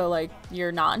spook. So like,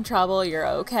 you're not in trouble. You're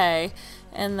okay.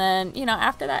 And then, you know,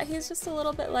 after that, he's just a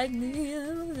little bit like,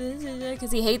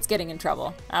 because he hates getting in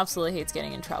trouble. Absolutely hates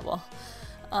getting in trouble.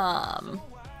 So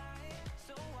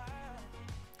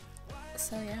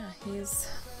yeah, he's,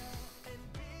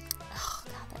 oh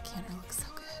god, that canter looks so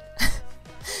good.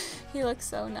 He looks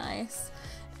so nice.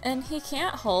 And he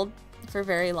can't hold for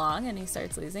very long, and he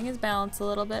starts losing his balance a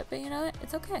little bit, but you know what?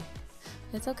 It's okay.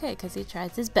 It's okay, because he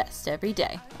tries his best every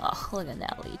day. Oh, look at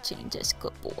that lead change. Just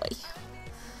good boy.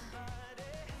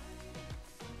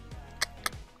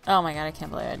 Oh my god, I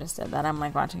can't believe I just did that. I'm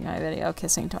like watching my video,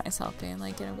 kissing to myself, being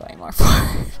like, you know, going more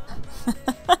forward.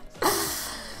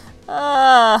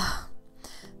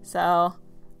 So,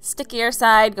 stickier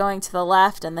side going to the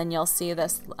left, and then you'll see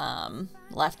this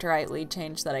left to right lead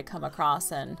change that I come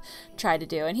across and try to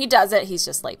do. And he does it, he's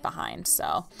just late behind.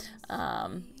 So,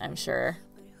 I'm sure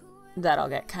that'll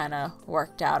get kind of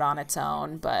worked out on its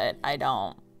own, but I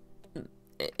don't,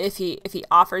 if he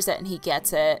offers it and he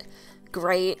gets it,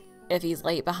 great. If he's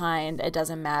late behind, it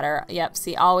doesn't matter. Yep,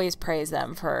 see, always praise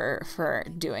them for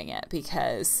doing it,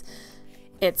 because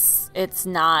it's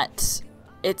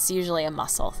usually a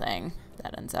muscle thing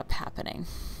that ends up happening.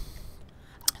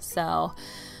 So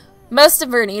most of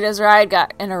Ranita's ride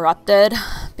got interrupted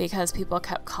because people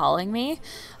kept calling me.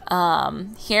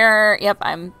 Here, yep,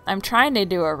 I'm trying to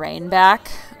do a rein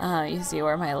back. You see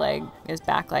where my leg is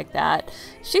back like that.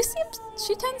 She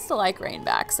tends to like rein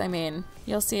backs. I mean,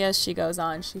 you'll see as she goes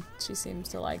on, she seems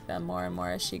to like them more and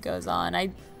more as she goes on. I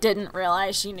didn't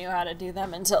realize she knew how to do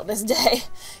them until this day,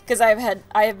 because I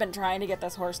have been trying to get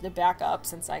this horse to back up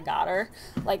since I got her.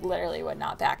 Like, literally would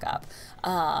not back up.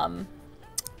 And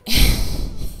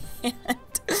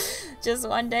just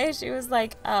one day she was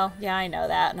like, oh yeah, I know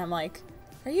that. And I'm like,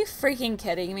 are you freaking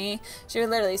kidding me? She would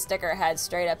literally stick her head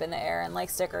straight up in the air and like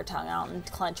stick her tongue out and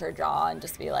clench her jaw and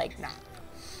just be like, nah.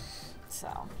 So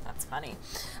that's funny.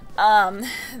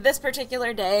 This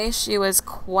particular day, she was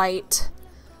quite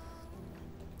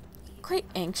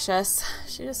anxious.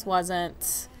 She just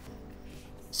wasn't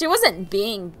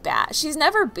being bad. She's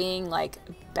never being like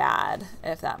bad,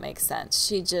 if that makes sense.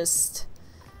 She was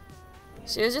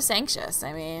just anxious.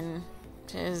 I mean,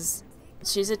 she's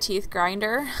a teeth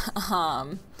grinder.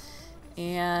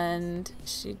 And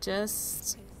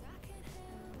she's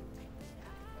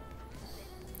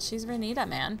Ranita,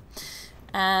 man.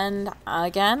 And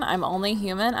again, I'm only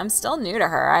human. I'm still new to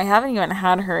her. I haven't even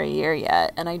had her a year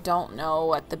yet, and I don't know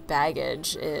what the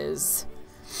baggage is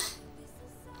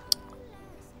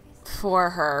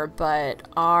for her, but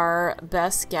our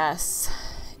best guess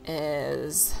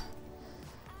is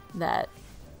that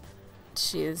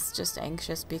she's just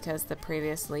anxious because the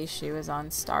previous leash she was on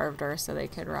starved her so they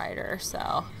could ride her.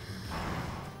 So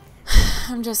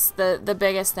I'm just, the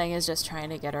biggest thing is just trying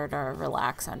to get her to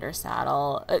relax under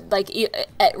saddle,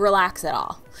 relax at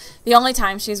all. The only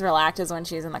time she's relaxed is when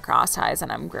she's in the cross ties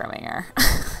and I'm grooming her.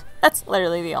 That's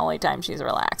literally the only time she's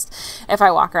relaxed. If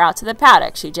I walk her out to the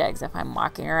paddock, she jigs. If I'm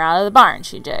walking her out of the barn,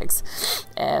 she jigs.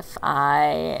 If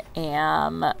I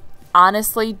am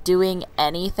honestly doing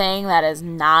anything that is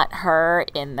not her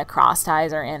in the cross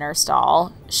ties or in her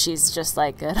stall, she's just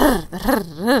like,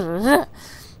 her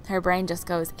brain just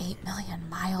goes 8 million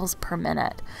miles per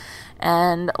minute.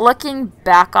 And looking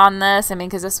back on this, I mean,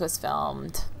 because this was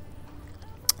filmed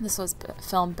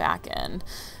back in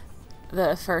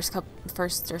the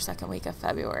first or second week of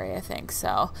February, I think.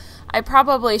 So I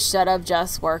probably should have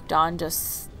just worked on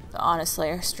just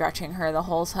honestly stretching her the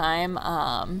whole time.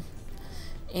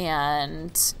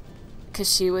 And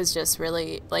because she was just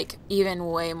really, like, even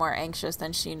way more anxious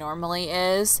than she normally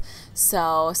is.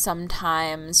 So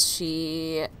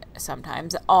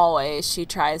always, she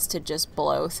tries to just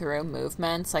blow through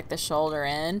movements, like the shoulder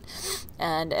in.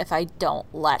 And if I don't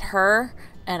let her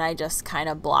and I just kind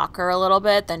of block her a little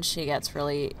bit, then she gets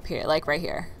really, like right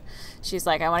here. She's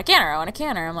like, I want a canter, I want a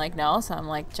canter. I'm like, no. So I'm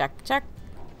like, check, check,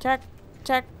 check,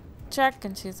 check, check.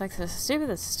 And she's like, this is stupid,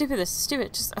 this is stupid, this is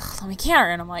stupid. Just let me canter.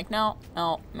 And I'm like, no,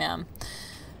 ma'am.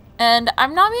 And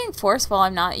I'm not being forceful.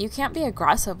 You can't be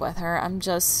aggressive with her. I'm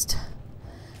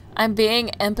being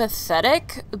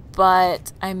empathetic,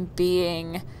 but I'm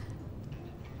giving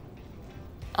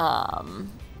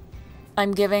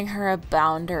her a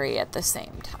boundary at the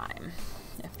same time,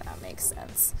 if that makes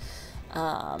sense.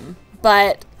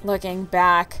 But looking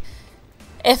back,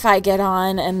 if I get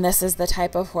on and this is the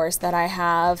type of horse that I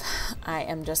have, I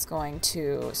am just going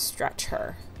to stretch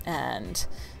her and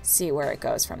see where it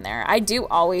goes from there. I do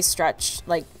always stretch,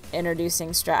 like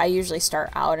introducing stretch. I usually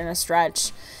start out in a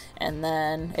stretch, and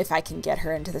then if I can get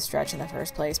her into the stretch in the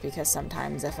first place, because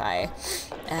sometimes if I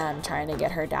am trying to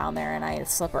get her down there and I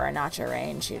slip her a notch of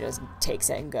rein, she just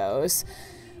takes it and goes.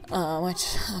 Which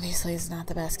obviously is not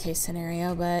the best case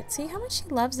scenario, but see how much she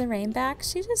loves the rein back?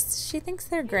 She thinks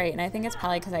they're great, and I think it's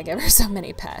probably because I give her so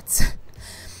many pets.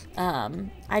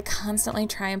 I constantly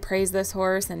try and praise this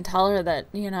horse and tell her that,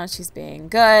 she's being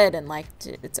good and like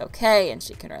it's okay and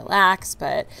she can relax,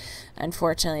 but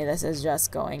unfortunately this is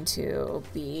just going to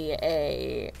be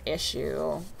a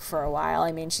issue for a while.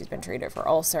 I mean, she's been treated for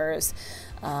ulcers.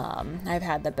 I've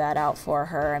had the bed out for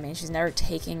her. I mean, she's never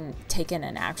taken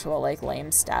an actual like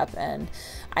lame step, and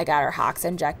I got her hocks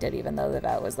injected, even though the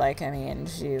vet was like, I mean,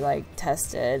 she like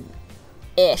tested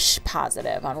ish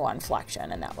positive on one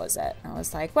flexion, and that was it. I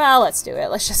was like, well, let's do it.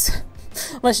 Let's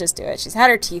just do it. She's had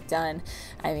her teeth done.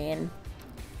 I mean,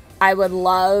 I would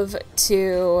love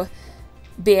to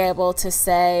be able to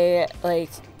say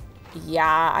like,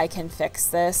 yeah, I can fix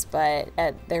this, but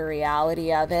the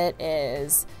reality of it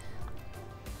is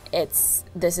this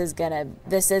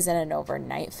isn't an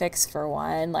overnight fix, for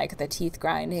one. Like the teeth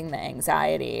grinding, the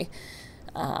anxiety,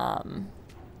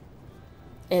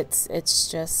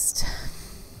 it's just,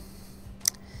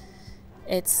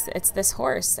 it's this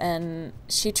horse, and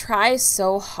she tries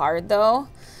so hard though,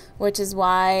 which is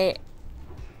why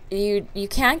you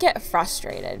can't get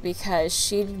frustrated, because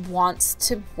she wants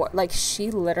to work. Like, she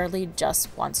literally just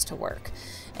wants to work.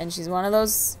 And she's one of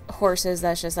those horses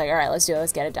that's just like, all right, let's do it.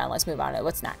 Let's get it done. Let's move on to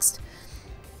what's next.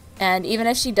 And even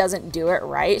if she doesn't do it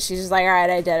right, she's just like, all right,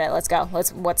 I did it. Let's go.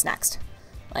 What's next?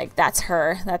 Like, that's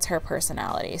her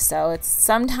personality. So it's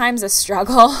sometimes a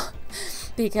struggle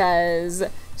because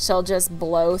she'll just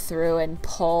blow through and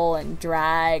pull and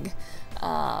drag.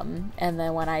 And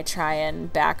then when I try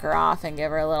and back her off and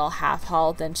give her a little half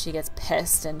halt, then she gets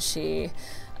pissed and she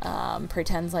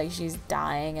pretends like she's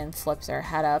dying and flips her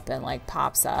head up and like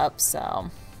pops up.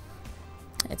 So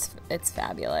it's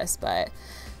fabulous, but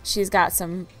she's got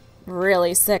some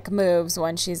really sick moves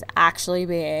when she's actually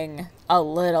being a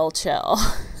little chill.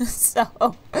 So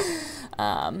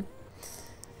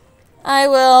I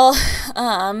will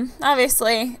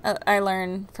obviously I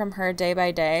learn from her day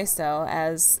by day, so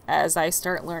as I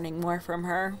start learning more from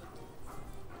her,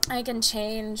 I can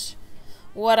change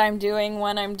what I'm doing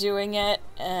when I'm doing it,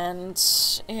 and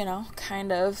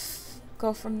kind of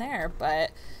go from there.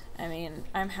 But I mean,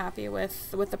 I'm happy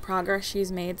with the progress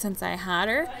she's made since I had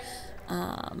her,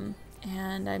 and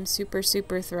I'm super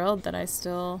thrilled that I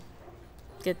still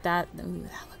get that. Ooh,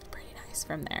 that looked pretty nice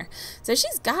from there. So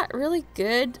she's got really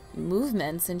good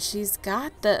movements, and she's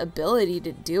got the ability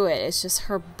to do it. It's just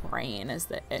her brain is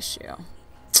the issue.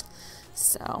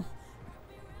 So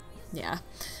yeah,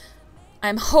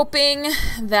 I'm hoping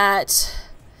that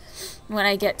when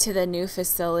I get to the new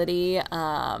facility,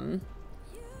 I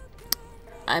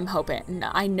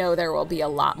know there will be a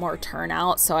lot more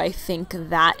turnout, so I think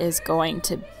that is going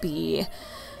to be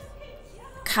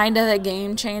kind of a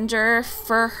game changer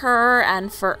for her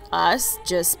and for us,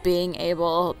 just being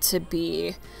able to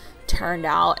be turned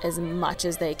out as much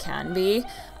as they can be.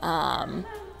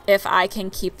 If I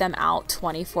can keep them out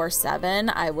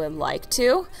 24/7, I would like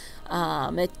to.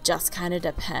 It just kind of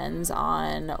depends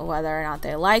on whether or not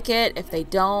they like it. If they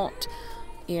don't,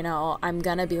 you know, I'm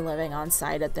gonna be living on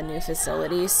site at the new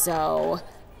facility, so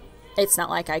it's not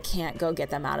like I can't go get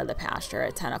them out of the pasture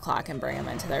at 10 o'clock and bring them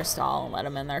into their stall and let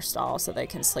them in their stall so they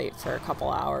can sleep for a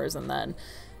couple hours and then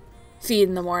feed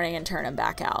in the morning and turn them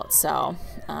back out. So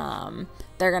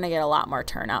they're going to get a lot more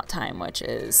turnout time, which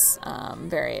is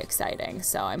very exciting.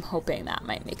 So I'm hoping that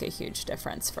might make a huge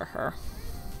difference for her.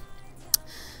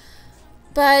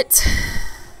 But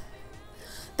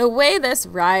the way this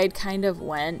ride kind of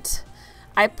went,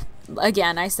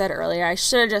 again, I said earlier, I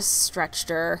should have just stretched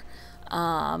her.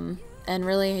 And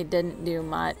really didn't do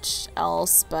much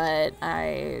else, but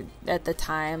at the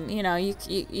time, you know,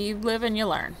 you live and you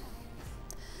learn.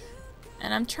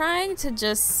 And I'm trying to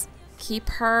just keep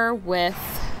her with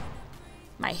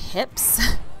my hips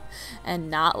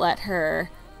and not let her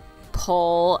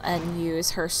pull and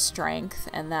use her strength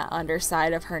and that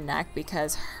underside of her neck,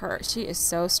 because she is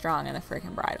so strong in the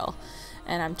freaking bridle.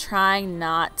 And I'm trying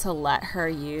not to let her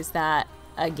use that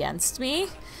against me.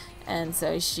 And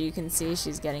so you can see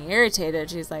she's getting irritated.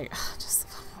 She's like, oh, just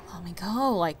let me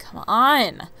go. Like, come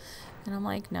on. And I'm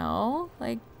like, no,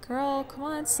 like, girl, come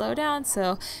on, slow down.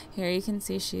 So here you can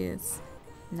see she's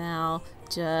now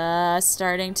just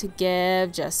starting to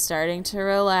give, just starting to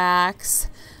relax.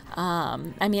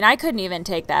 I mean, I couldn't even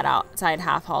take that outside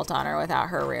half halt on her without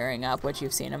her rearing up, which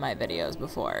you've seen in my videos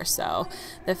before. So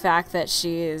the fact that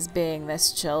she is being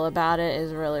this chill about it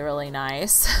is really, really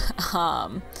nice.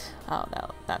 Oh,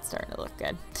 no, that's starting to look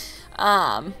good.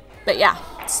 But yeah,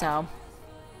 so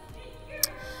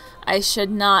I should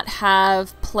not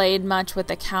have played much with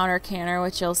the counter canter,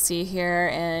 which you'll see here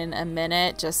in a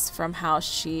minute, just from how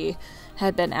she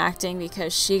had been acting,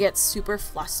 because she gets super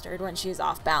flustered when she's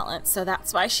off balance. So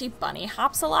that's why she bunny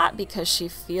hops a lot, because she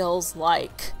feels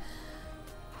like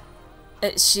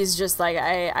she's just like,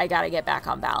 I gotta get back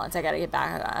on balance. I gotta get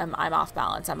back. I'm off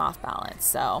balance. I'm off balance.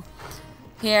 So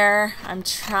here I'm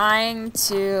trying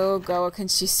to go, and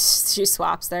she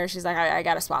swaps there. She's like, I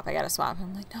gotta swap. I gotta swap.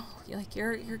 I'm like, no,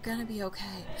 you're gonna be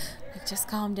okay. Like, just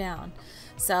calm down.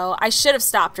 So I should have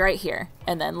stopped right here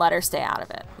and then let her stay out of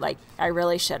it. Like, I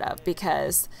really should have,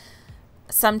 because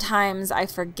sometimes I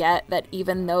forget that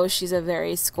even though she's a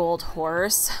very schooled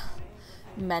horse,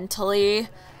 mentally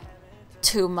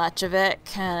too much it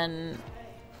can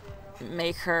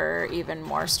make her even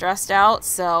more stressed out.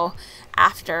 So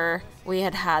after we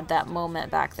had that moment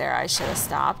back there, I should have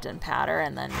stopped and pat her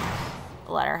and then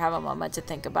let her have a moment to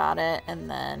think about it and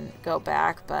then go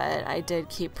back. But I did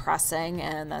keep pressing,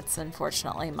 and that's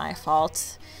unfortunately my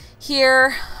fault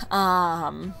here.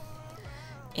 And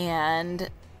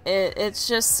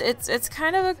it's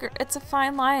kind of it's a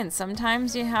fine line.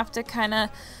 Sometimes you have to kind of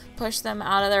push them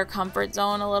out of their comfort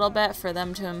zone a little bit for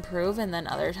them to improve, and then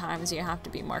other times you have to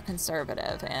be more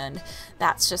conservative. And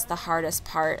that's just the hardest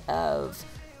part of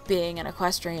being an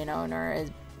equestrian owner,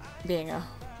 is being a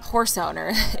horse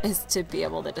owner, is to be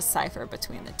able to decipher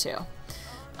between the two.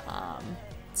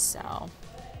 So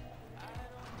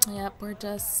yep, we're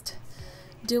just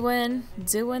doing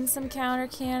some counter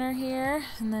canter here,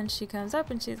 and then she comes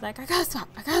up and she's like, I gotta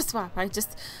swap.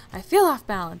 I feel off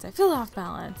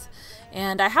balance.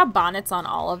 And I have bonnets on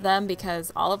all of them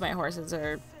because all of my horses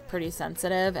are pretty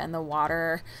sensitive, and the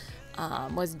water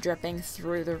was dripping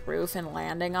through the roof and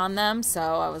landing on them. So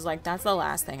I was like, that's the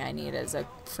last thing I need, is a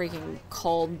freaking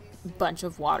cold bunch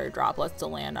of water droplets to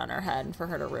land on her head and for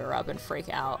her to rear up and freak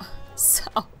out. So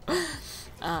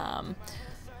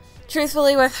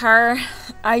truthfully with her,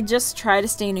 I just try to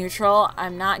stay neutral.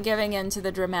 I'm not giving in to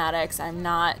the dramatics. I'm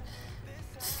not,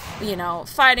 you know,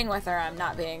 fighting with her. I'm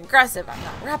not being aggressive. I'm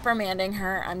not reprimanding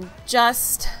her. I'm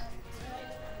just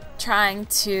trying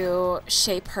to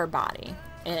shape her body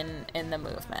in the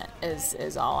movement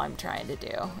is all I'm trying to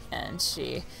do. And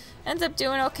she ends up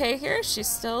doing okay here. She's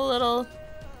still a little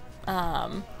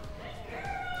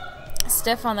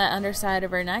stiff on the underside of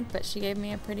her neck, but she gave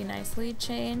me a pretty nice lead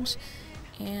change.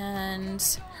 And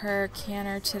her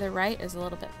canter to the right is a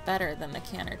little bit better than the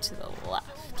canter to the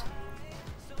left.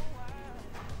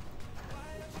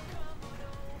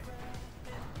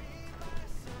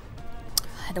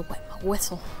 I had to wet my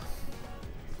whistle.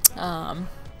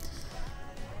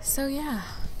 So yeah,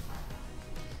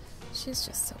 she's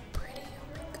just so pretty.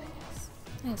 Oh my goodness,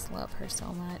 I just love her so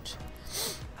much.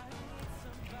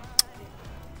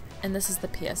 And this is the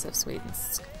PS of Sweden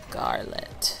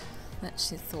Scarlet that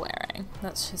she's wearing,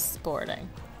 that she's sporting.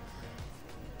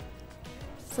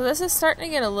 So this is starting to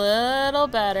get a little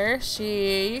better.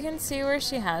 You can see where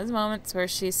she has moments where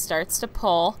she starts to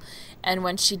pull. And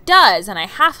when she does, and I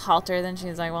half halt her, then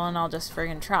she's like, well, and I'll just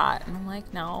friggin' trot. And I'm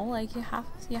like, no, like you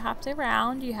have to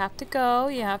round, you have to go,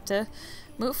 you have to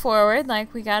move forward.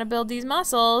 Like, we got to build these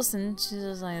muscles. And she's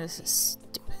just like, this is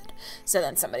stupid. So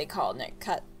then somebody called and it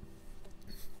cut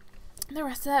the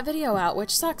rest of that video out,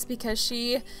 which sucks because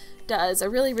she does a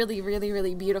really, really, really,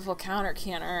 really beautiful counter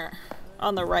canter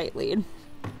on the right lead,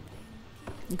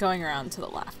 going around to the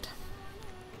left.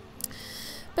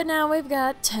 But now we've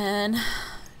got 10.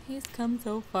 He's come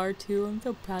so far too. I'm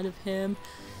so proud of him.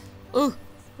 Ooh,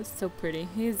 that's so pretty.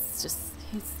 He's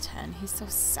 10. He's so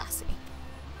sassy.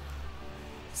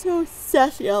 So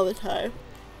sassy all the time.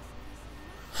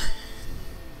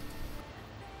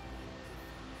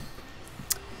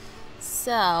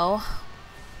 So,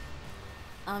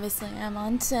 obviously I'm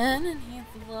on 10 and he's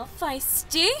a little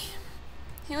feisty.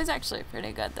 He was actually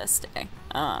pretty good this day.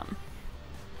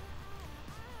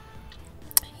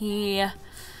 He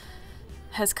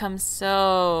has come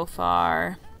so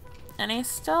far, and he's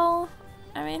still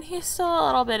a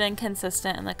little bit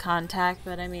inconsistent in the contact,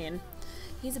 but I mean,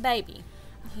 he's a baby.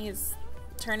 He's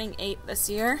turning 8 this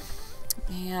year,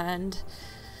 and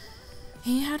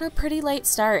he had a pretty late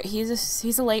start.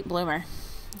 He's a late bloomer.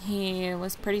 He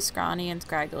was pretty scrawny and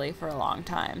scraggly for a long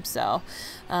time, so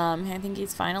I think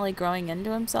he's finally growing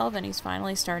into himself, and he's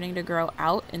finally starting to grow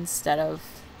out instead of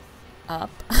up.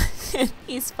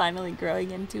 He's finally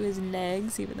growing into his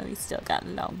legs, even though he's still got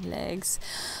long legs.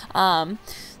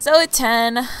 So at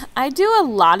 10, I do a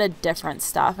lot of different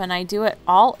stuff, and I do it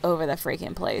all over the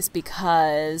freaking place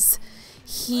because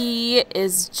he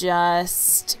is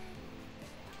just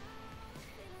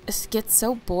gets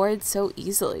so bored so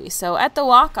easily. So at the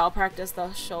walk, I'll practice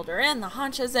the shoulder in, the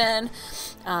haunches in.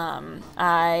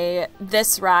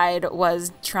 This ride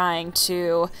was trying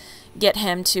to get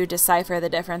him to decipher the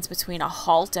difference between a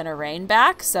halt and a rein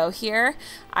back. So here,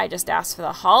 I just asked for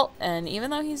the halt, and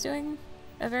even though he's doing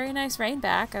a very nice rein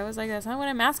back, I was like, that's not what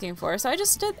I'm asking for. So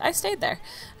I stayed there.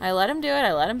 I let him do it.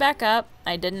 I let him back up.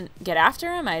 I didn't get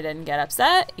after him. I didn't get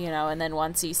upset, and then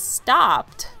once he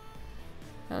stopped,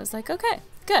 I was like, okay,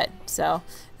 good. So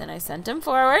then I sent him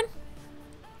forward,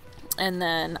 and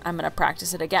then I'm going to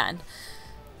practice it again.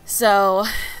 So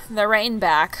the rein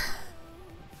back,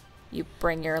 you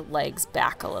bring your legs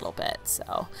back a little bit.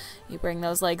 So you bring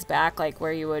those legs back like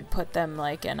where you would put them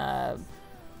like in a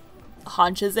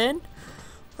haunches in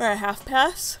or a half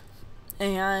pass.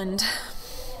 And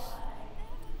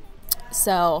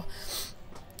so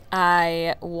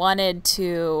I wanted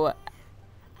to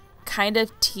kind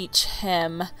of teach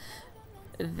him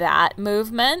that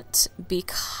movement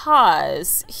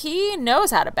because he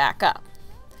knows how to back up.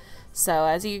 So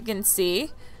as you can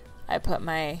see, I put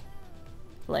my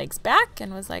legs back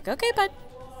and was like, okay, bud.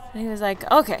 And he was like,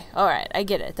 okay, all right, I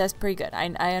get it. That's pretty good.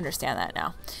 I understand that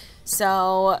now.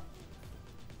 So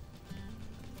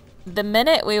the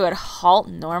minute we would halt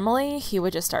normally, he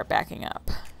would just start backing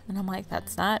up. And I'm like,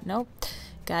 nope.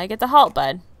 Gotta get the halt,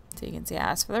 bud. So you can see I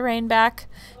asked for the rein back.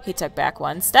 He took back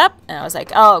one step, and I was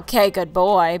like, oh, okay, good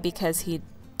boy, because he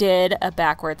did a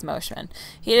backwards motion.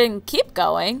 He didn't keep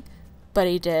going, but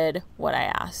he did what I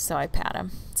asked, so I pat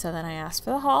him. So then I asked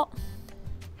for the halt,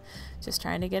 just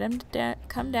trying to get him to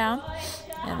come down,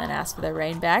 and then asked for the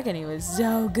rein back, and he was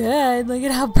so good. Look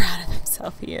at how proud of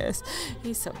himself he is.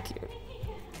 He's so cute.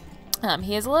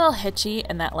 He is a little hitchy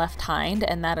in that left hind,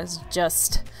 and that is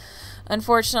just,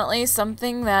 unfortunately,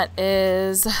 something that's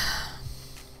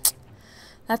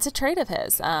a trait of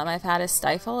his. I've had his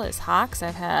stifle, his hocks,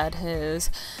 I've had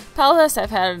his pelvis, I've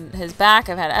had his back,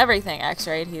 I've had everything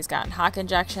x-rayed. He's gotten hock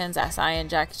injections, SI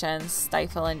injections,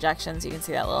 stifle injections. You can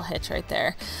see that little hitch right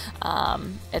there.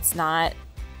 It's not,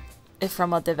 from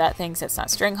what the vet thinks, it's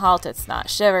not string halt, it's not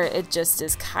shiver. It just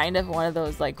is kind of one of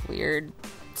those like weird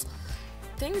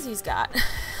things he's got.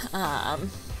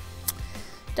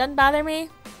 Doesn't bother me.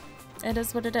 It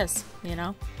is what it is,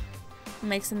 It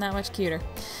makes him that much cuter.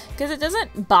 Because it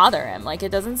doesn't bother him. Like,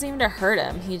 it doesn't seem to hurt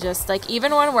him. He just, like,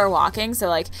 even when we're walking, so,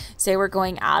 like, say we're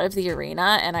going out of the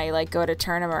arena and I, like, go to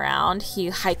turn him around, he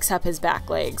hikes up his back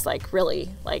legs, like, really,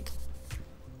 like,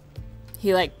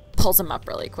 he, like, pulls them up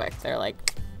really quick. They're, like,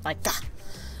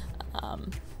 ah.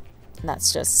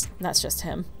 That's just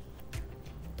him.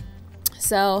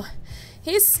 So,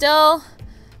 he's still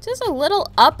just a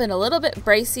little up and a little bit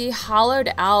bracy,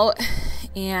 hollowed out,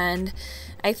 and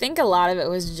I think a lot of it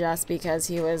was just because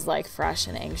he was like fresh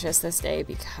and anxious this day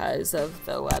because of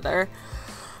the weather.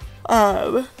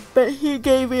 But he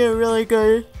gave me a really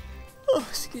good,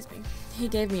 he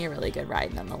gave me a really good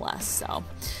ride nonetheless. So,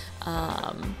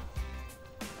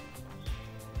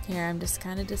 Here, I'm just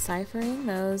kind of deciphering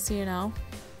those, you know,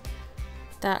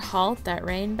 that halt, that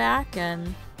rein back,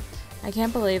 and I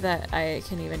can't believe that I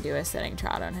can even do a sitting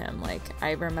trot on him. Like,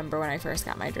 I remember when I first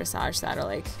got my dressage saddle,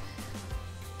 like,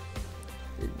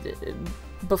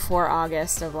 before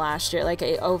August of last year, like,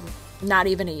 not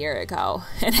even a year ago,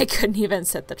 and I couldn't even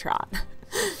sit the trot.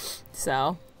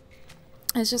 So,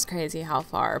 it's just crazy how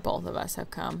far both of us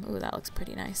have come. Ooh, that looks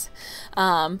pretty nice.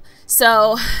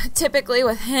 So, typically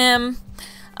with him,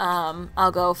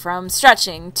 I'll go from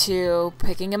stretching to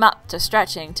picking him up to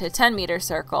stretching to 10-meter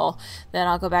circle. Then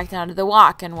I'll go back down to the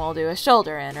walk and we'll do a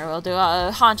shoulder in, or we'll do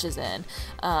a haunches in,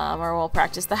 or we'll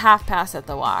practice the half pass at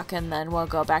the walk, and then we'll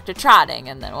go back to trotting,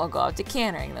 and then we'll go up to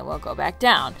cantering, then we'll go back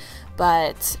down.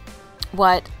 But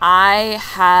what I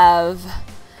have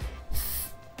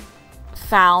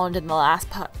found in the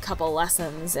last couple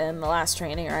lessons in the last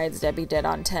training rides Debbie did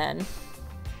on 10,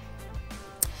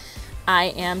 I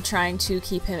am trying to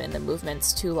keep him in the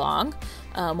movements too long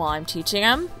while I'm teaching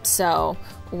him. So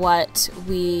what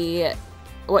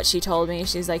she told me,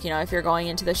 she's like, you know, if you're going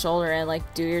into the shoulder in,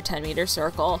 like, do your 10-meter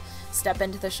circle, step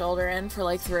into the shoulder in for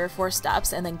like 3 or 4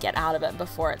 steps, and then get out of it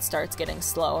before it starts getting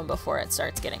slow and before it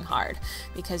starts getting hard,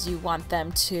 because you want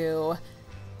them to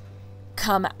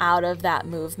come out of that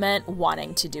movement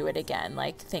wanting to do it again,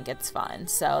 like, think it's fun.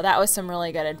 So that was some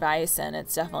really good advice, and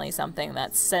it's definitely something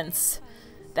that since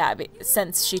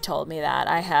she told me that,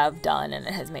 I have done, and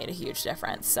it has made a huge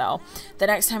difference. So the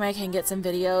next time I can get some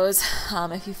videos,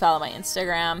 if you follow my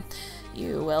Instagram,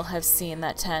 you will have seen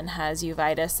that 10 has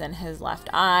uveitis in his left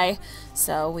eye.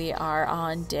 So we are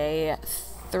on day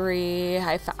 3.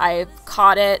 I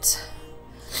caught it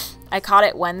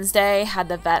Wednesday, had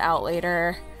the vet out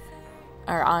later,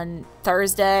 or on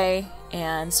Thursday,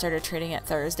 and started treating it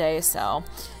Thursday. So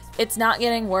it's not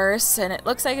getting worse, and it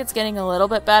looks like it's getting a little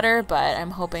bit better, but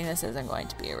I'm hoping this isn't going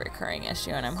to be a recurring issue,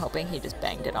 and I'm hoping he just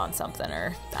banged it on something,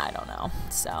 or I don't know.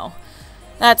 So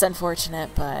that's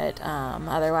unfortunate, but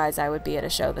otherwise I would be at a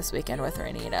show this weekend with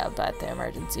Ranita, but the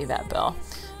emergency vet bill.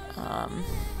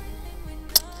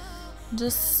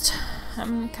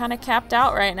 I'm kind of capped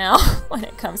out right now when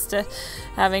it comes to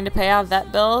having to pay off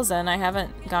vet bills, and I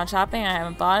haven't gone shopping, I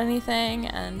haven't bought anything,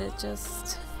 and it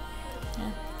just,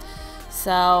 yeah.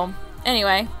 So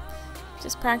anyway,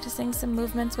 just practicing some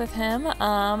movements with him.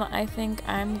 I think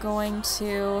I'm going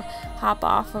to hop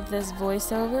off of this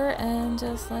voiceover and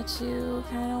just let you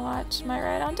kind of watch my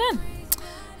ride on 10. If you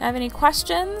have any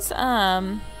questions,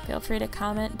 feel free to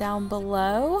comment down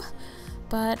below.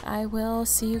 But I will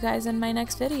see you guys in my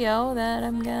next video that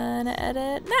I'm gonna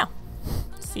edit now.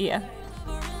 See ya.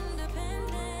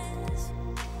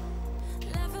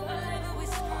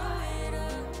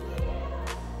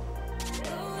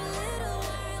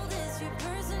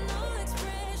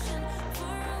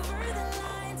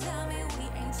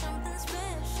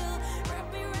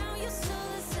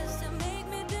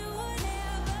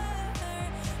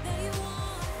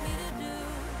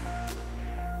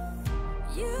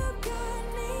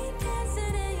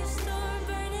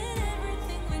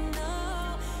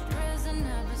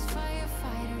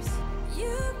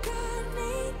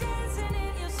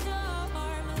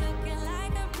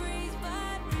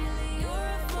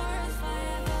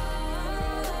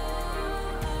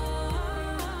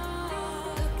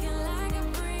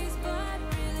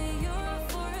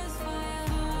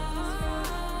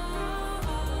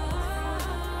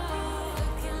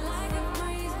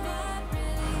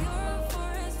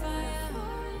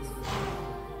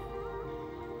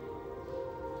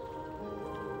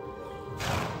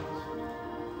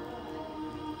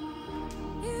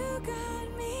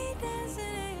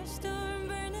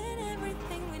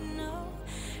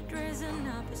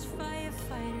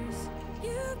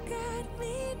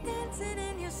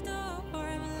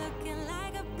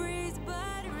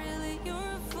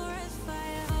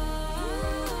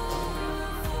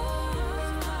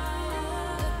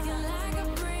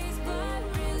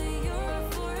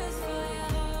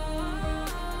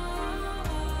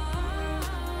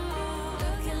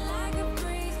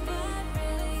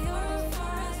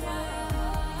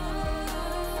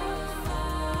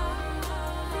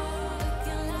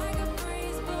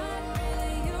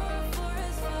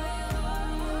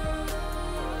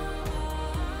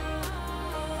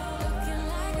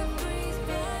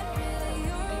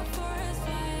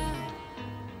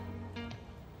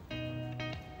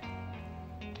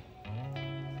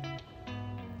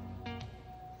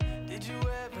 Did you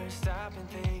ever stop and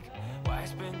think, why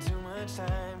spend too much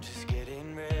time just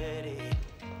getting ready?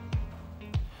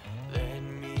 Let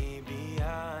me be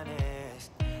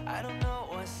honest, I don't know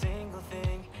a single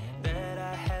thing that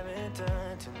I haven't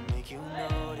done to make you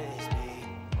notice me.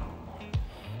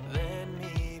 Let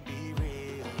me be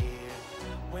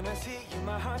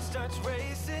heart's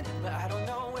racing, but I don't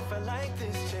know if I like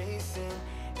this chasing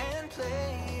and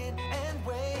playing and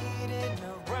waiting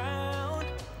around.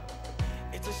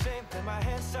 It's a shame that my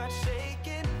hands start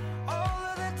shaking all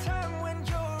of the time when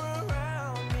you're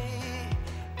around me.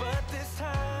 But this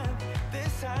time,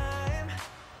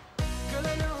 girl,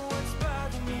 I know what's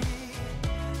bothering me.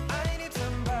 I need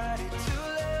somebody to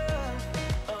love.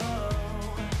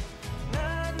 Oh,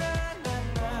 nah, nah,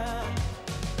 nah, nah.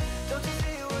 Don't you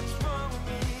see what's wrong with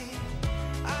me?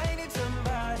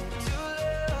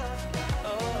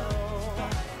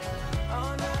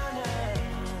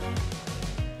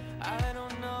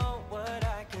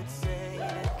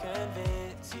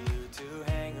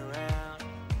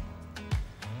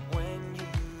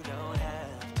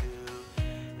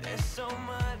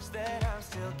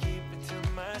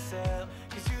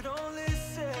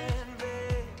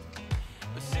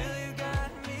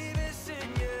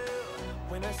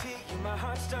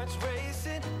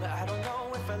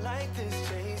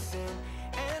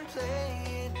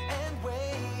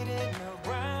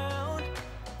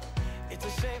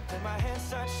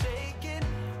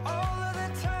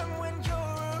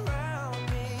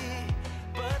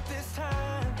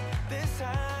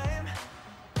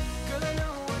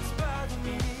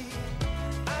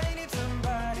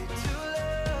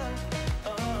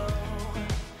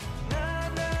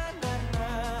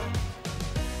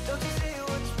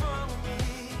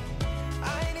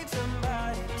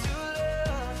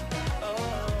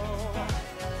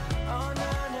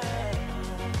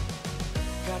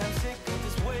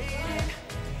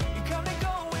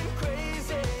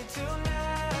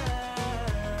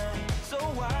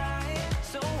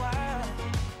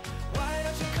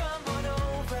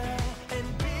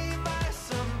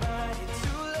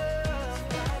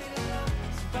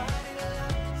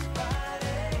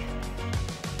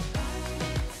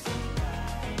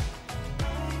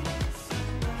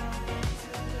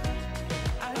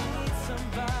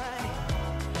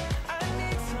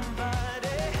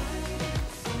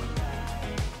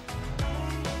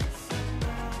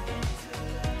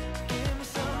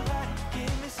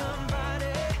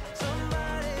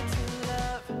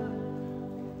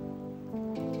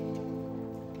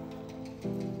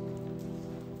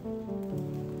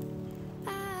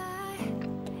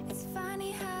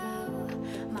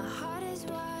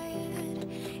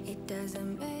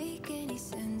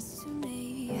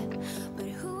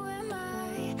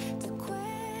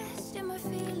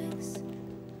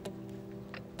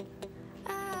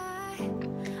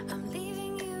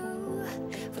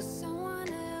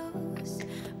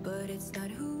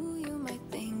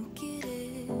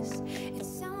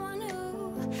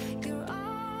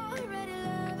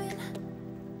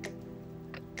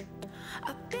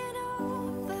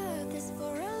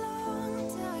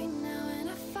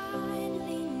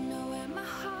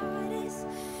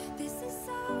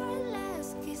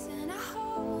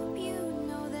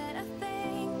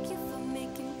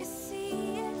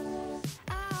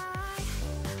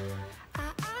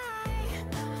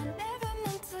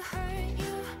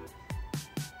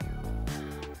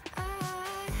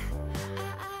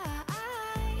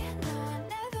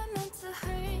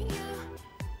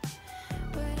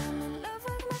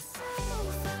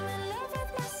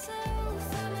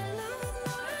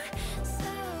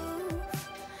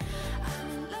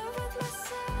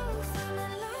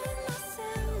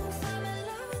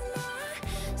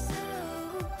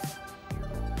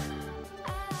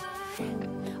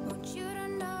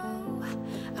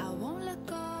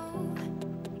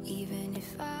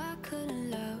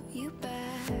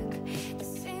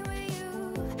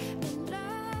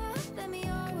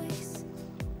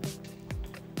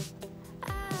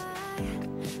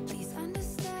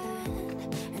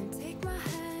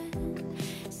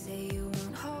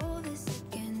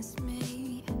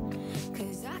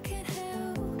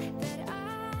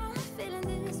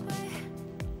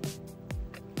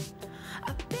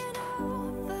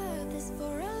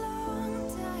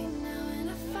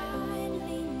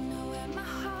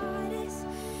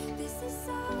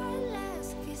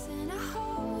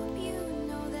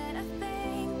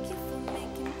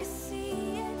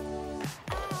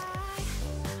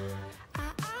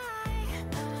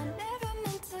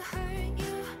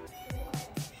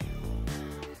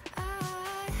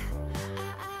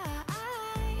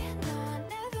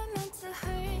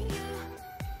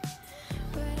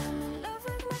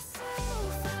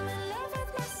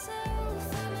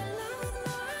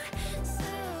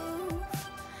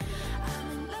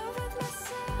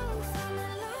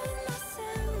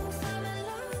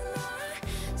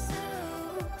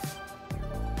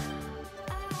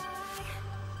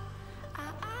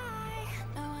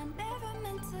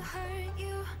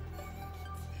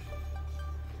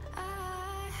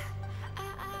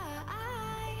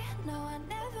 No, I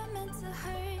never meant to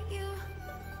hurt you,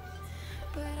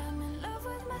 but I'm in love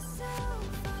with myself.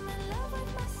 I'm in love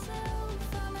with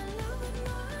myself. I'm in love with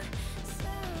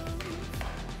myself.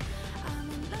 I'm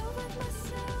in love with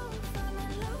myself. I'm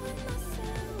in love with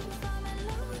myself. I'm in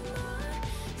love with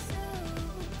myself.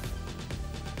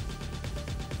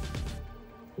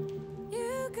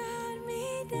 You got me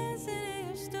dancing in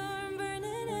your storm,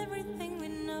 burning everything we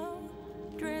know,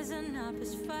 dressing up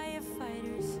as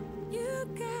firefighters. You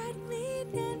got me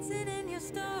dancing in your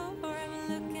storm,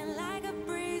 looking like a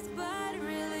breeze, but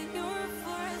really you're a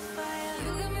forest fire.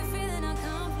 You got me feeling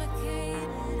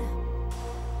uncomplicated.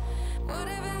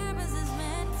 Whatever happens is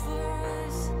meant for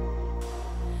us.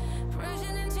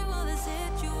 Rushing into all the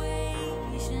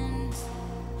situations.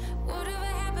 Whatever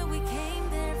happened, we came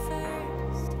there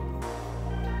first.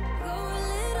 Go a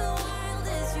little wild,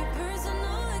 it's your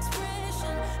personal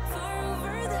expression. Far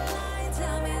over the line,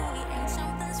 tell me we ain't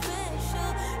something special.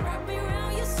 Wrap me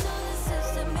around your solar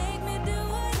system, make me do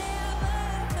whatever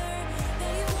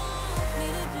that you want me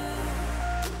to do.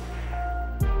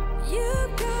 You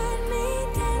got me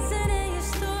dancing in your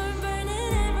storm,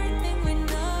 burning everything we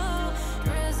know,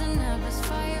 dressing up as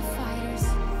firefighters.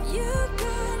 You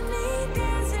got me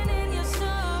dancing in your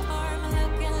storm,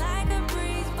 looking like a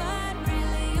breeze, but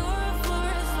really you're a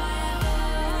forest fire.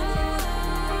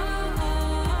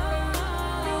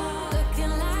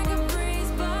 Looking like a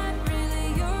breeze, but really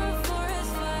you're a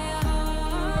forest fire.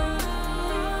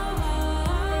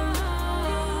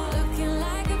 Looking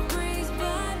like a breeze,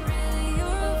 but really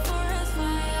you're a forest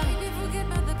fire. Maybe forget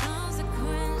about the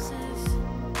consequences.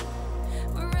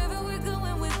 Wherever we're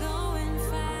going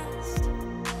fast.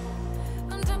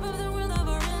 On top of the world of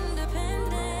our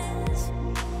independence.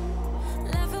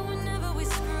 Laughing whenever we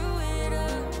screw it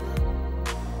up.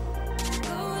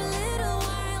 Go a little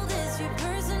wild, it's your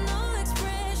personal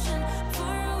expression.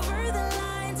 Far over the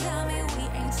line, tell me we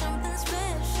ain't something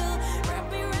special. Wrap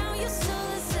me around your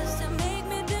solar system, make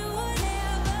me do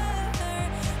whatever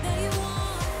that you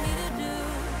want me to do.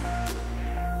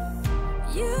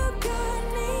 You got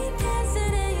me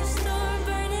dancing in your storm,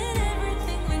 burning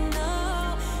everything we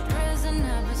know, dressing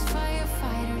up as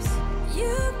firefighters.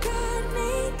 You got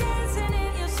me dancing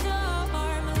in your storm,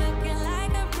 looking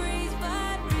like a breeze,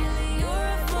 but really you're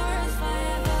a forest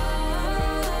fire.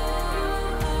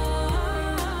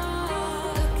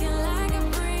 Looking like a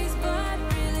breeze, but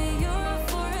really you're a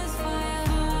forest fire.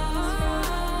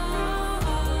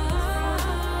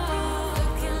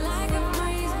 Looking like a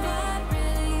breeze, but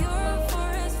really you're a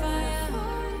forest fire.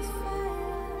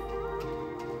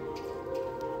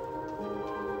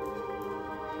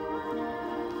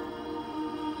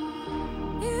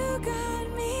 You got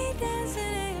me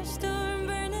dancing in your storm,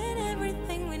 burning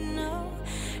everything we know,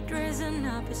 dressing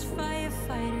up as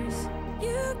firefighters.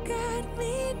 You got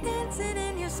me dancing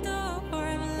in your storm,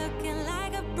 looking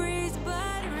like a breeze,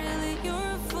 but really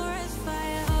you're a forest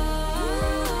fire.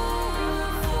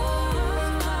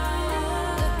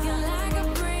 Looking like a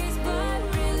breeze, but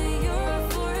really you're a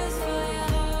forest fire.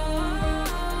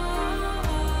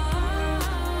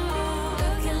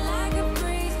 Looking like a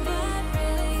breeze, but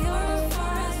really you're a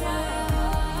forest fire.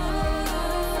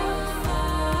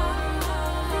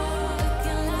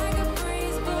 Looking like a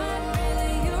breeze, but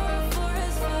really you're a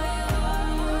forest fire.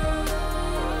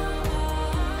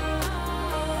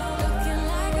 Looking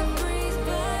like a breeze,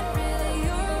 but really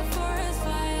you're a forest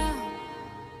fire.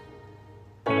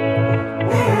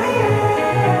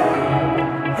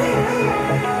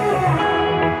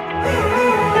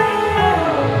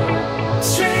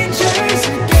 Strangers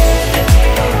again.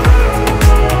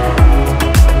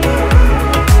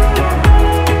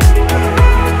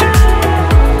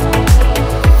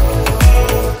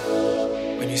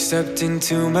 When you stepped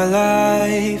into my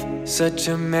life, such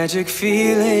a magic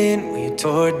feeling when you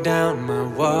tore down my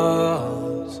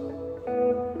walls.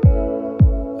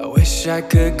 I wish I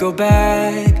could go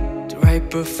back to right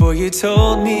before you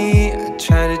told me I'd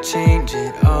try to change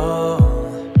it all.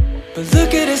 But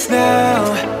look at us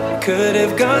now, could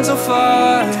have gone so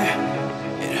far.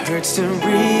 It hurts to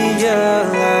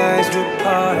realize we're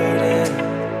parted.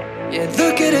 Yeah,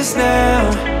 look at us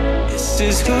now, this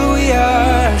is who we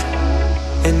are.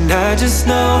 And I just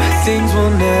know things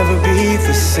will never be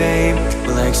the same.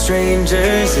 We're like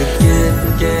strangers again,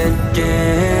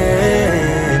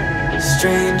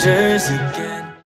 strangers again.